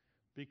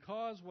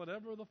 Because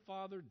whatever the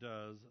Father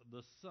does,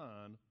 the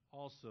Son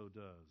also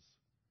does.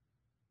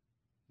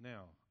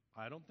 Now,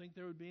 I don't think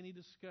there would be any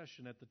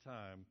discussion at the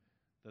time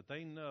that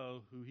they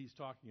know who He's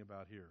talking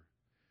about here.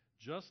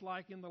 Just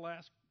like in the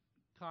last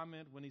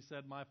comment when He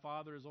said, my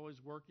Father is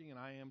always working and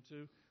I am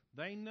too,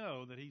 they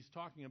know that He's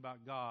talking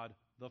about God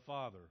the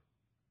Father.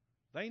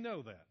 They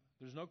know that.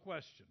 There's no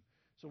question.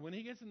 So when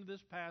He gets into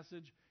this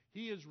passage,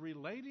 He is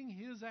relating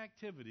His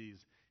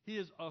activities,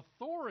 His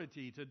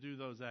authority to do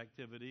those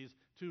activities,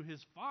 to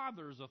His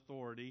Father's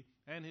authority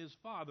and His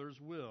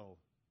Father's will.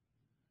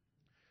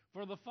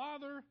 For the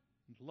Father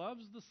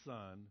loves the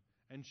Son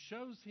and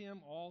shows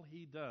Him all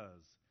He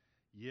does.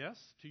 Yes,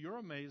 to your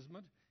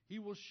amazement, He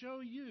will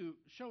show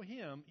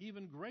Him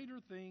even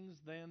greater things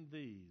than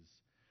these.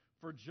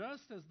 For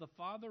just as the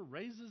Father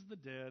raises the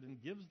dead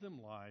and gives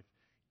them life,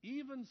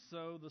 even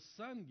so the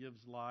Son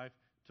gives life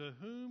to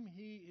whom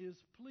He is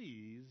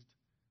pleased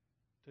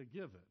to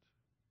give it.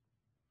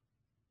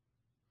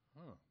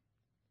 No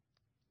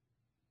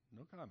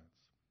comments.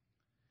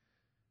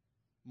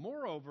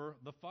 Moreover,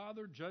 the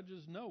Father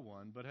judges no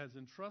one, but has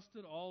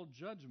entrusted all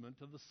judgment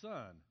to the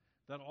Son,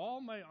 that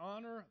all may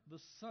honor the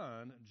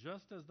Son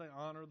just as they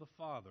honor the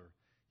Father.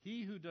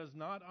 He who does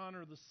not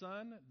honor the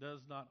Son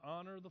does not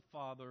honor the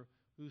Father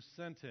who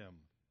sent Him.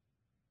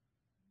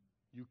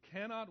 You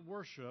cannot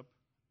worship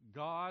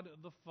God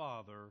the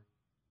Father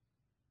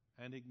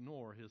and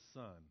ignore His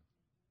Son.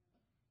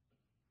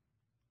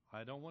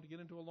 I don't want to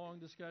get into a long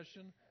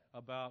discussion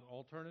about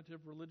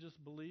alternative religious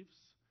beliefs,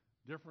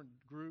 different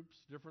groups,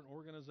 different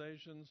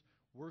organizations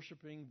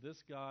worshiping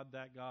this God,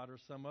 that God, or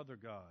some other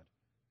God.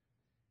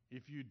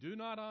 If you do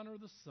not honor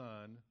the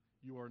Son,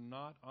 you are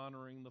not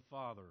honoring the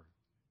Father.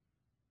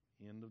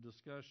 End of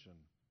discussion.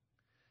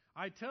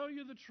 I tell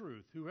you the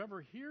truth,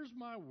 whoever hears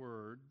my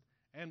word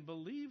and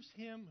believes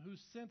Him who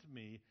sent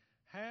me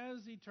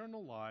has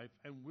eternal life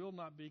and will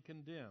not be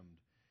condemned.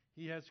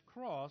 He has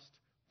crossed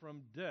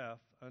from death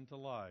unto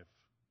life.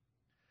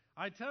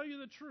 I tell you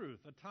the truth,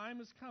 a time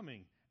is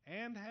coming,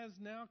 and has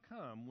now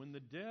come, when the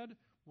dead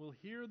will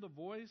hear the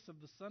voice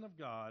of the Son of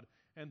God,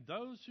 and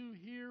those who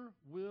hear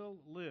will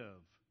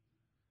live.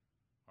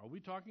 Are we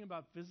talking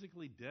about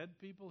physically dead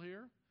people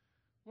here?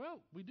 Well,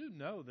 we do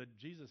know that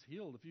Jesus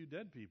healed a few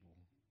dead people,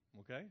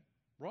 okay?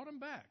 Brought them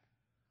back.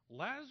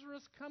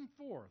 Lazarus, come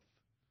forth.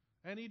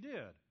 And He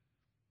did.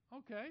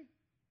 Okay.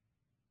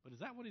 But is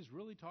that what He's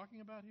really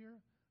talking about here?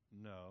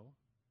 No.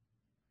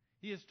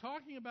 He is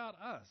talking about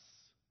us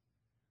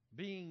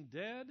being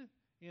dead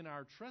in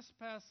our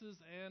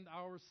trespasses and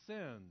our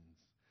sins.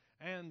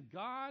 And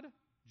God,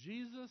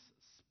 Jesus,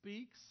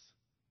 speaks,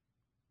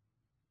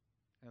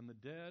 and the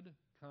dead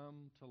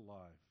come to life.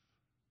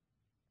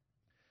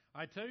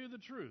 I tell you the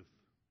truth.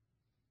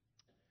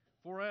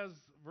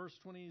 Verse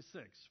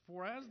 26,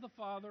 for as the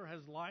Father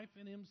has life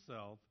in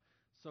himself,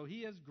 so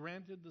he has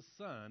granted the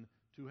Son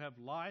to have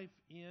life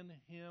in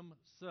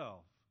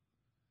himself.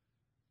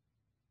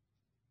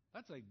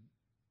 That's a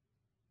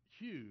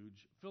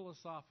huge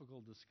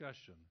philosophical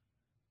discussion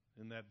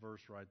in that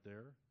verse right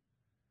there.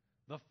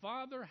 The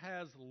Father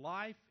has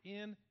life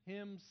in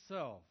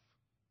himself.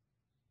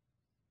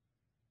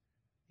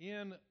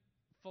 In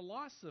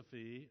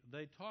philosophy,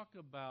 they talk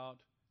about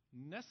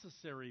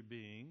necessary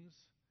beings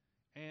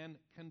and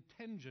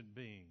contingent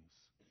beings.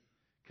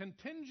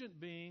 Contingent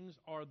beings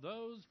are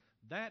those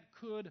that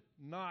could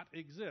not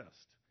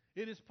exist.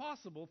 It is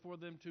possible for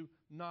them to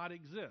not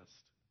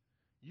exist.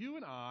 You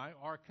and I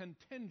are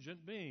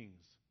contingent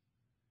beings.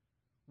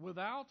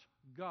 Without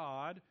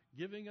God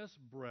giving us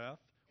breath,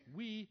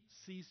 we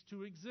cease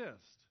to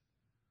exist.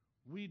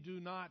 We do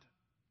not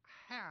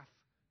have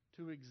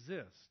to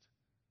exist.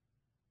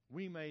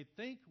 We may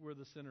think we're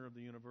the center of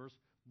the universe,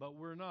 but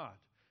we're not.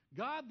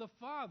 God the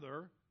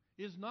Father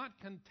is not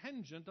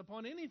contingent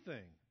upon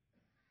anything.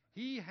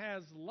 He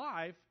has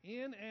life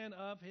in and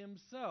of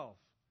himself.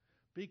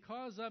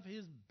 Because of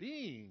his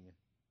being,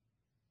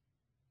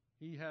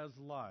 he has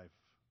life.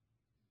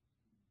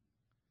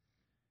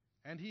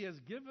 And he has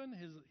given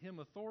him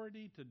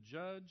authority to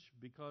judge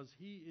because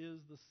he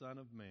is the Son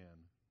of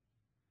Man.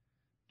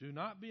 Do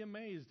not be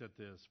amazed at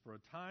this, for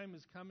a time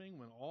is coming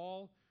when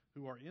all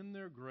who are in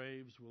their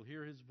graves will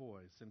hear his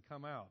voice and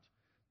come out.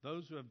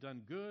 Those who have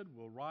done good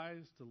will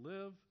rise to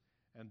live,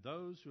 and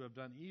those who have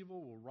done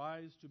evil will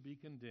rise to be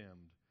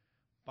condemned.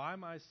 By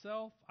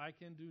myself I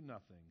can do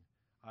nothing.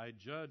 I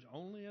judge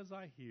only as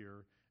I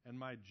hear, and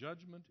my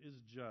judgment is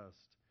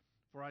just.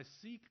 For I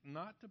seek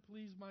not to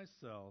please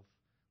myself,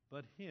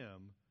 but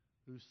him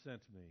who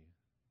sent me.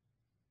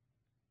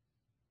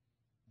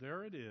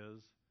 There it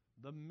is,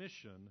 the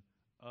mission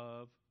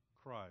of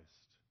Christ.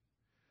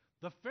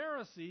 The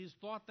Pharisees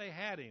thought they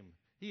had him.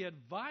 He had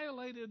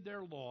violated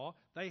their law.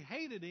 They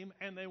hated him,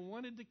 and they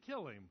wanted to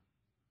kill him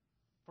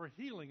for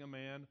healing a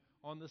man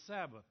on the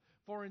Sabbath,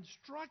 for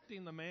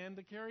instructing the man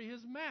to carry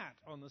his mat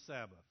on the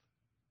Sabbath.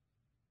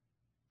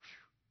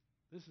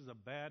 Whew, this is a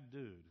bad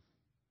dude.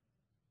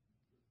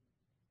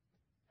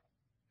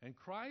 And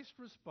Christ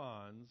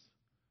responds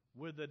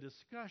with a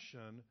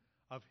discussion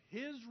of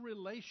his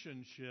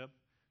relationship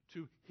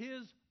to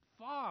his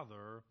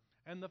Father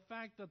and the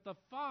fact that the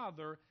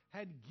Father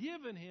had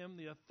given him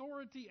the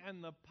authority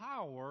and the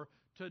power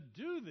to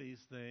do these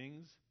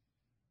things.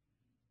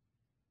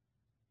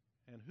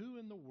 And who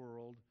in the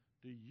world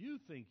do you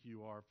think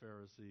you are,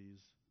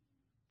 Pharisees,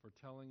 for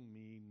telling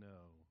me no?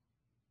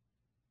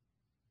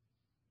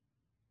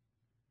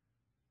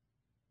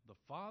 The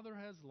Father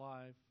has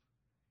life.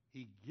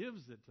 He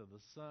gives it to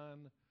the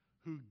Son,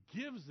 who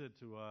gives it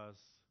to us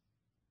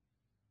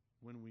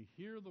when we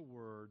hear the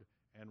Word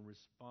and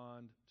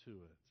respond to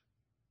it.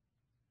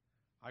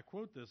 I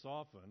quote this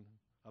often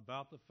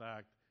about the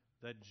fact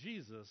that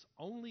Jesus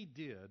only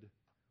did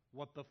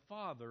what the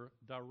Father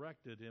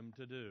directed him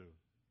to do.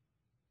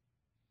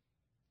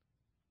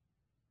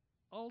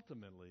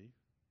 Ultimately,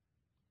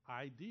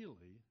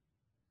 ideally,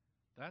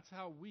 that's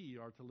how we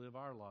are to live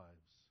our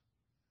lives,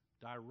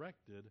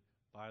 directed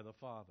by the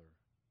Father.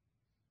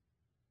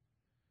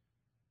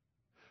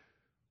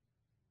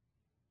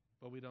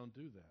 But we don't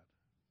do that.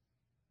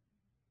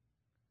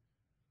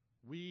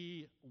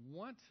 We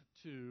want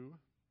to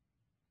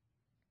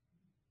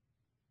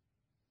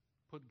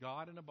put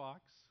God in a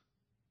box,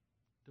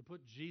 to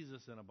put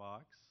Jesus in a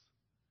box.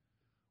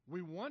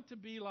 We want to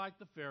be like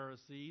the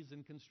Pharisees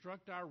and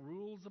construct our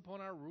rules upon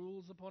our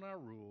rules upon our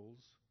rules.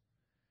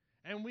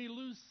 And we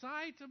lose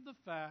sight of the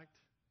fact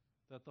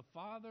that the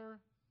Father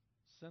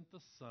sent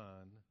the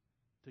Son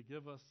to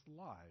give us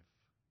life.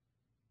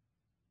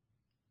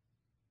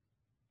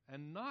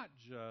 And not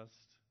just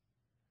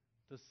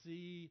to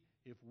see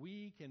if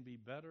we can be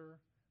better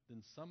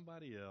than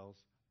somebody else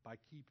by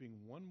keeping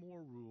one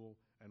more rule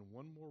and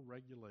one more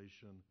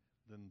regulation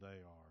than they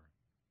are.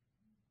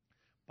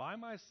 By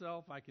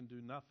myself I can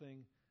do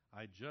nothing.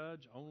 I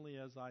judge only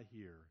as I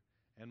hear,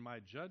 and my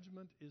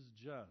judgment is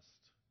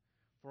just.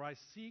 For I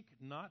seek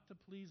not to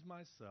please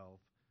myself,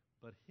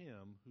 but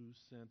him who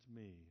sent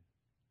me.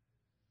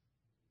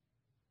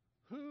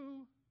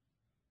 Who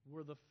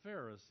were the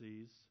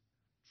Pharisees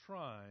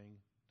trying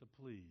to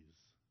please?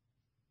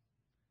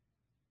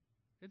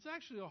 It's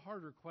actually a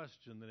harder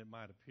question than it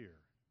might appear.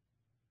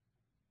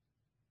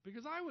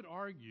 Because I would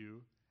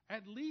argue,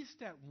 at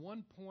least at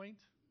one point,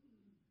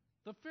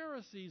 the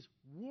Pharisees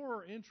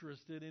were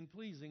interested in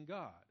pleasing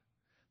God.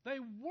 They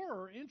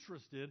were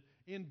interested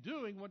in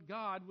doing what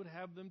God would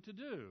have them to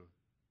do.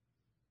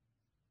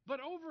 But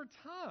over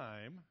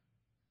time,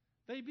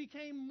 they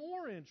became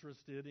more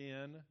interested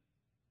in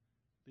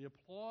the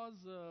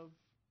applause of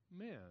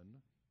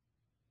men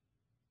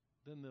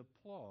than the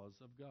applause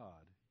of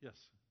God. Yes?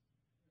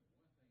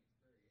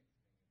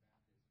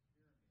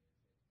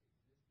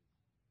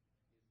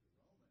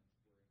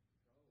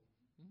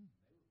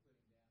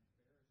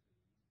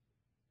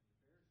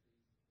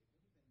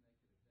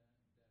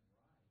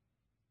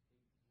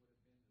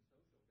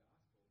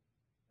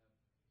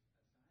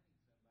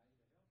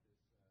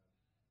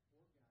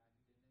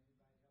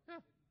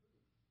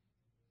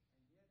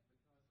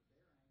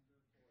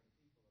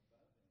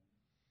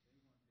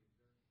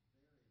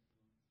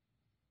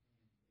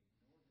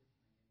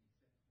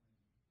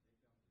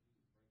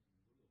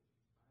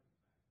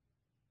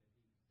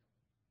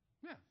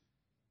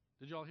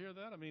 Did y'all hear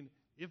that? I mean,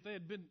 if they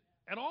had been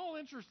at all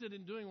interested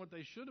in doing what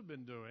they should have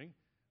been doing,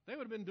 they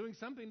would have been doing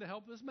something to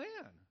help this man.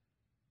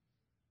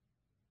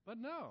 But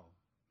no.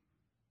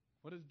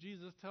 What does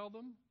Jesus tell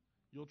them?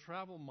 You'll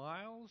travel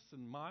miles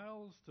and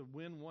miles to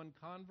win one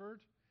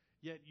convert,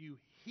 yet you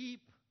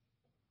heap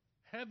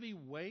heavy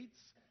weights,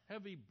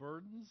 heavy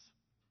burdens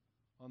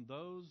on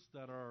those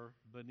that are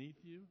beneath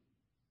you.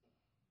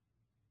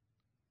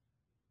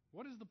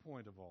 What is the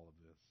point of all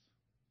of this?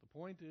 The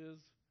point is,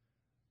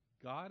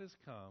 God has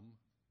come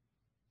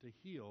to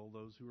heal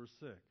those who are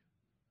sick.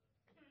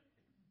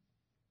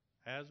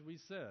 As we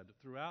said,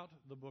 throughout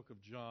the book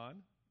of John,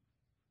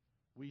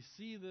 we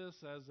see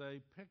this as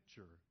a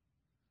picture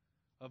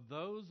of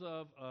those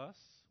of us,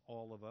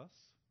 all of us,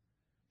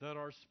 that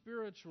are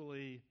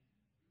spiritually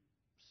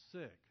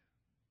sick,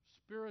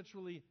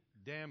 spiritually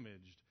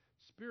damaged,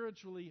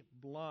 spiritually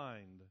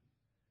blind.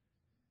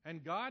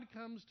 And God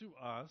comes to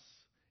us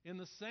in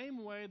the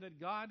same way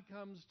that God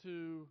comes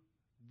to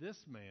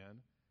this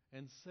man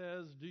and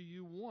says, do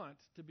you want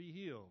to be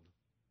healed?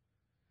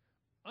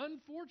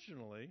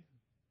 Unfortunately,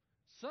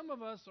 some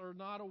of us are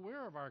not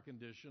aware of our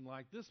condition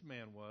like this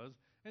man was,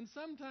 and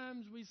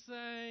sometimes we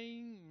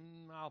say,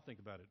 I'll think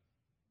about it.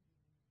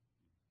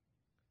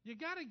 You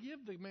got to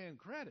give the man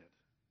credit.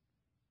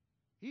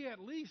 He at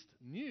least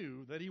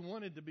knew that he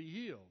wanted to be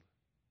healed.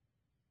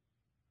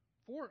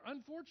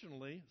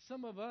 Unfortunately,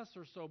 some of us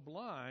are so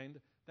blind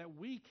that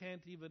we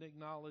can't even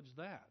acknowledge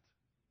that.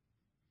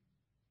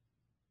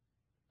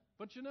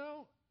 But you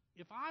know,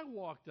 if I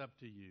walked up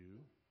to you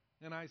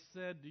and I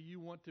said, do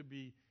you want to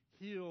be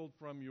healed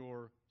from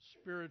your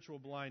spiritual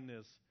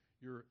blindness,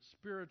 your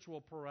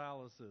spiritual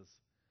paralysis?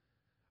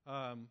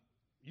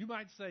 You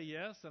might say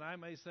yes, and I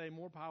may say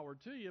more power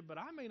to you, but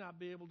I may not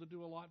be able to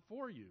do a lot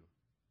for you.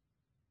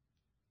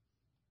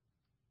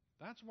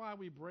 That's why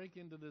we break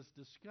into this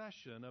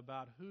discussion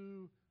about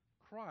who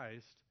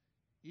Christ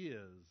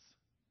is.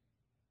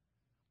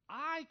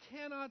 I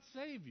cannot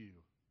save you,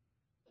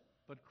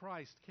 but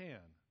Christ can.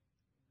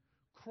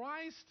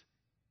 Christ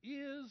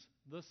is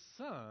the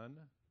Son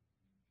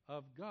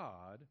of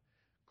God.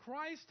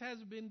 Christ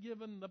has been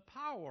given the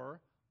power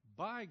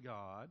by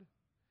God.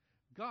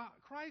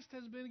 Christ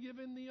has been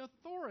given the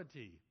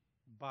authority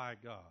by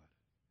God.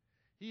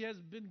 He has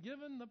been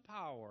given the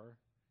power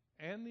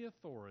and the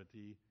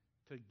authority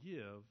to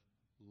give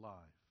life.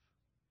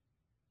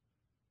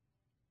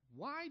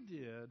 Why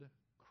did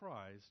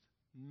Christ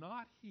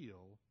not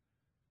heal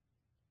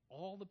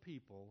all the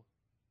people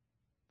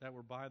that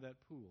were by that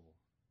pool?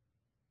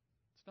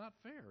 It's not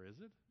fair, is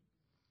it?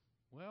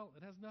 Well,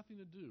 it has nothing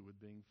to do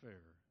with being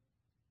fair.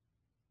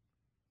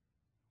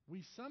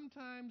 We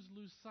sometimes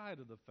lose sight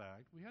of the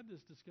fact, we had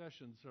this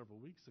discussion several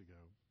weeks ago,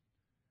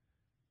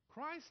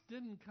 Christ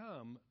didn't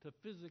come to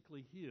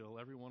physically heal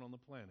everyone on the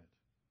planet.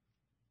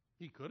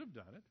 He could have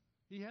done it.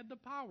 He had the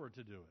power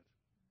to do it.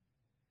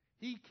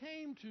 He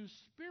came to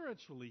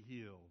spiritually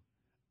heal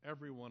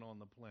everyone on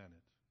the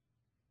planet.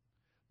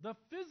 The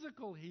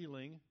physical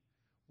healing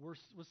was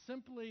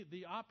simply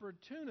the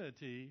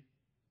opportunity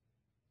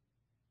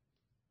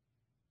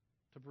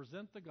to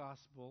present the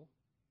gospel,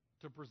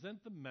 to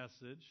present the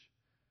message,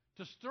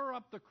 to stir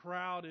up the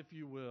crowd, if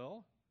you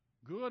will,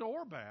 good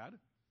or bad.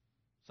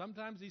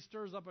 Sometimes he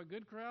stirs up a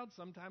good crowd,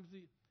 sometimes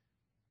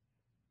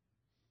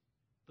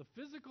the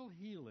physical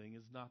healing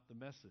is not the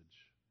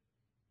message.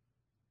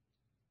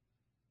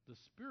 The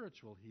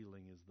spiritual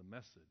healing is the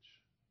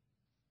message.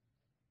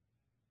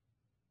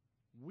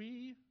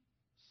 We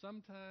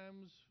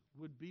sometimes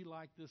would be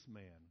like this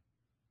man.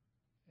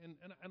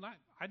 And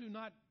I do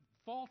not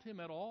fault him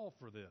at all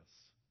for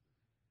this.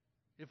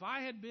 If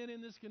I had been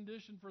in this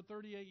condition for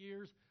 38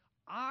 years,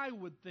 I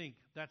would think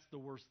that's the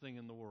worst thing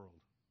in the world.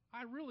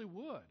 I really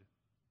would.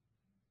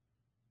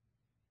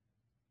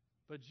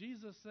 But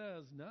Jesus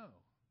says, no,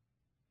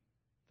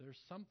 there's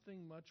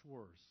something much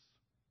worse.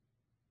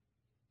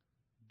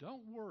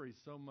 Don't worry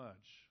so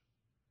much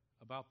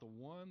about the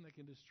one that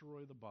can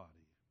destroy the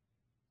body.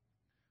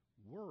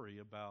 Worry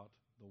about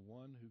the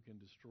one who can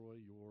destroy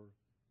your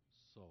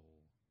soul.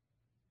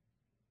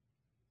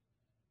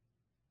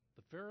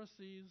 The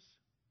Pharisees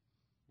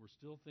were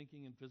still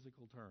thinking in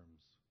physical terms.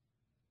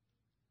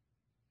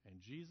 And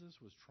Jesus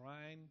was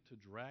trying to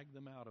drag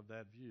them out of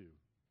that view,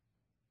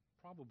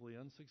 probably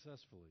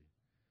unsuccessfully.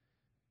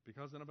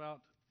 Because in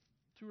about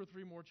 2 or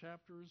 3 more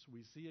chapters,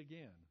 we see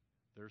again,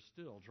 they're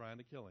still trying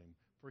to kill him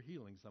for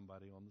healing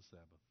somebody on the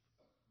Sabbath.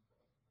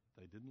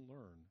 They didn't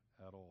learn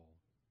at all.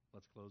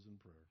 Let's close in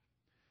prayer.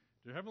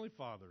 Dear Heavenly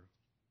Father,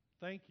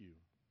 thank you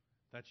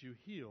that you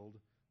healed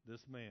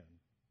this man.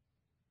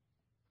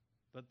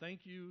 But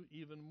thank you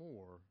even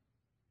more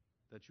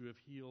that you have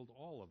healed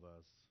all of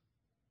us.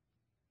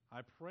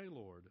 I pray,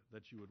 Lord,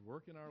 that you would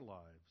work in our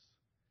lives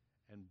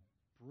and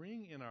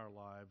bring in our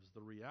lives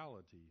the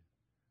reality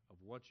of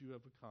what you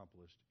have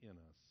accomplished in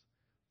us.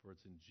 For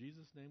it's in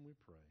Jesus' name we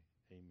pray.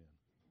 Amen.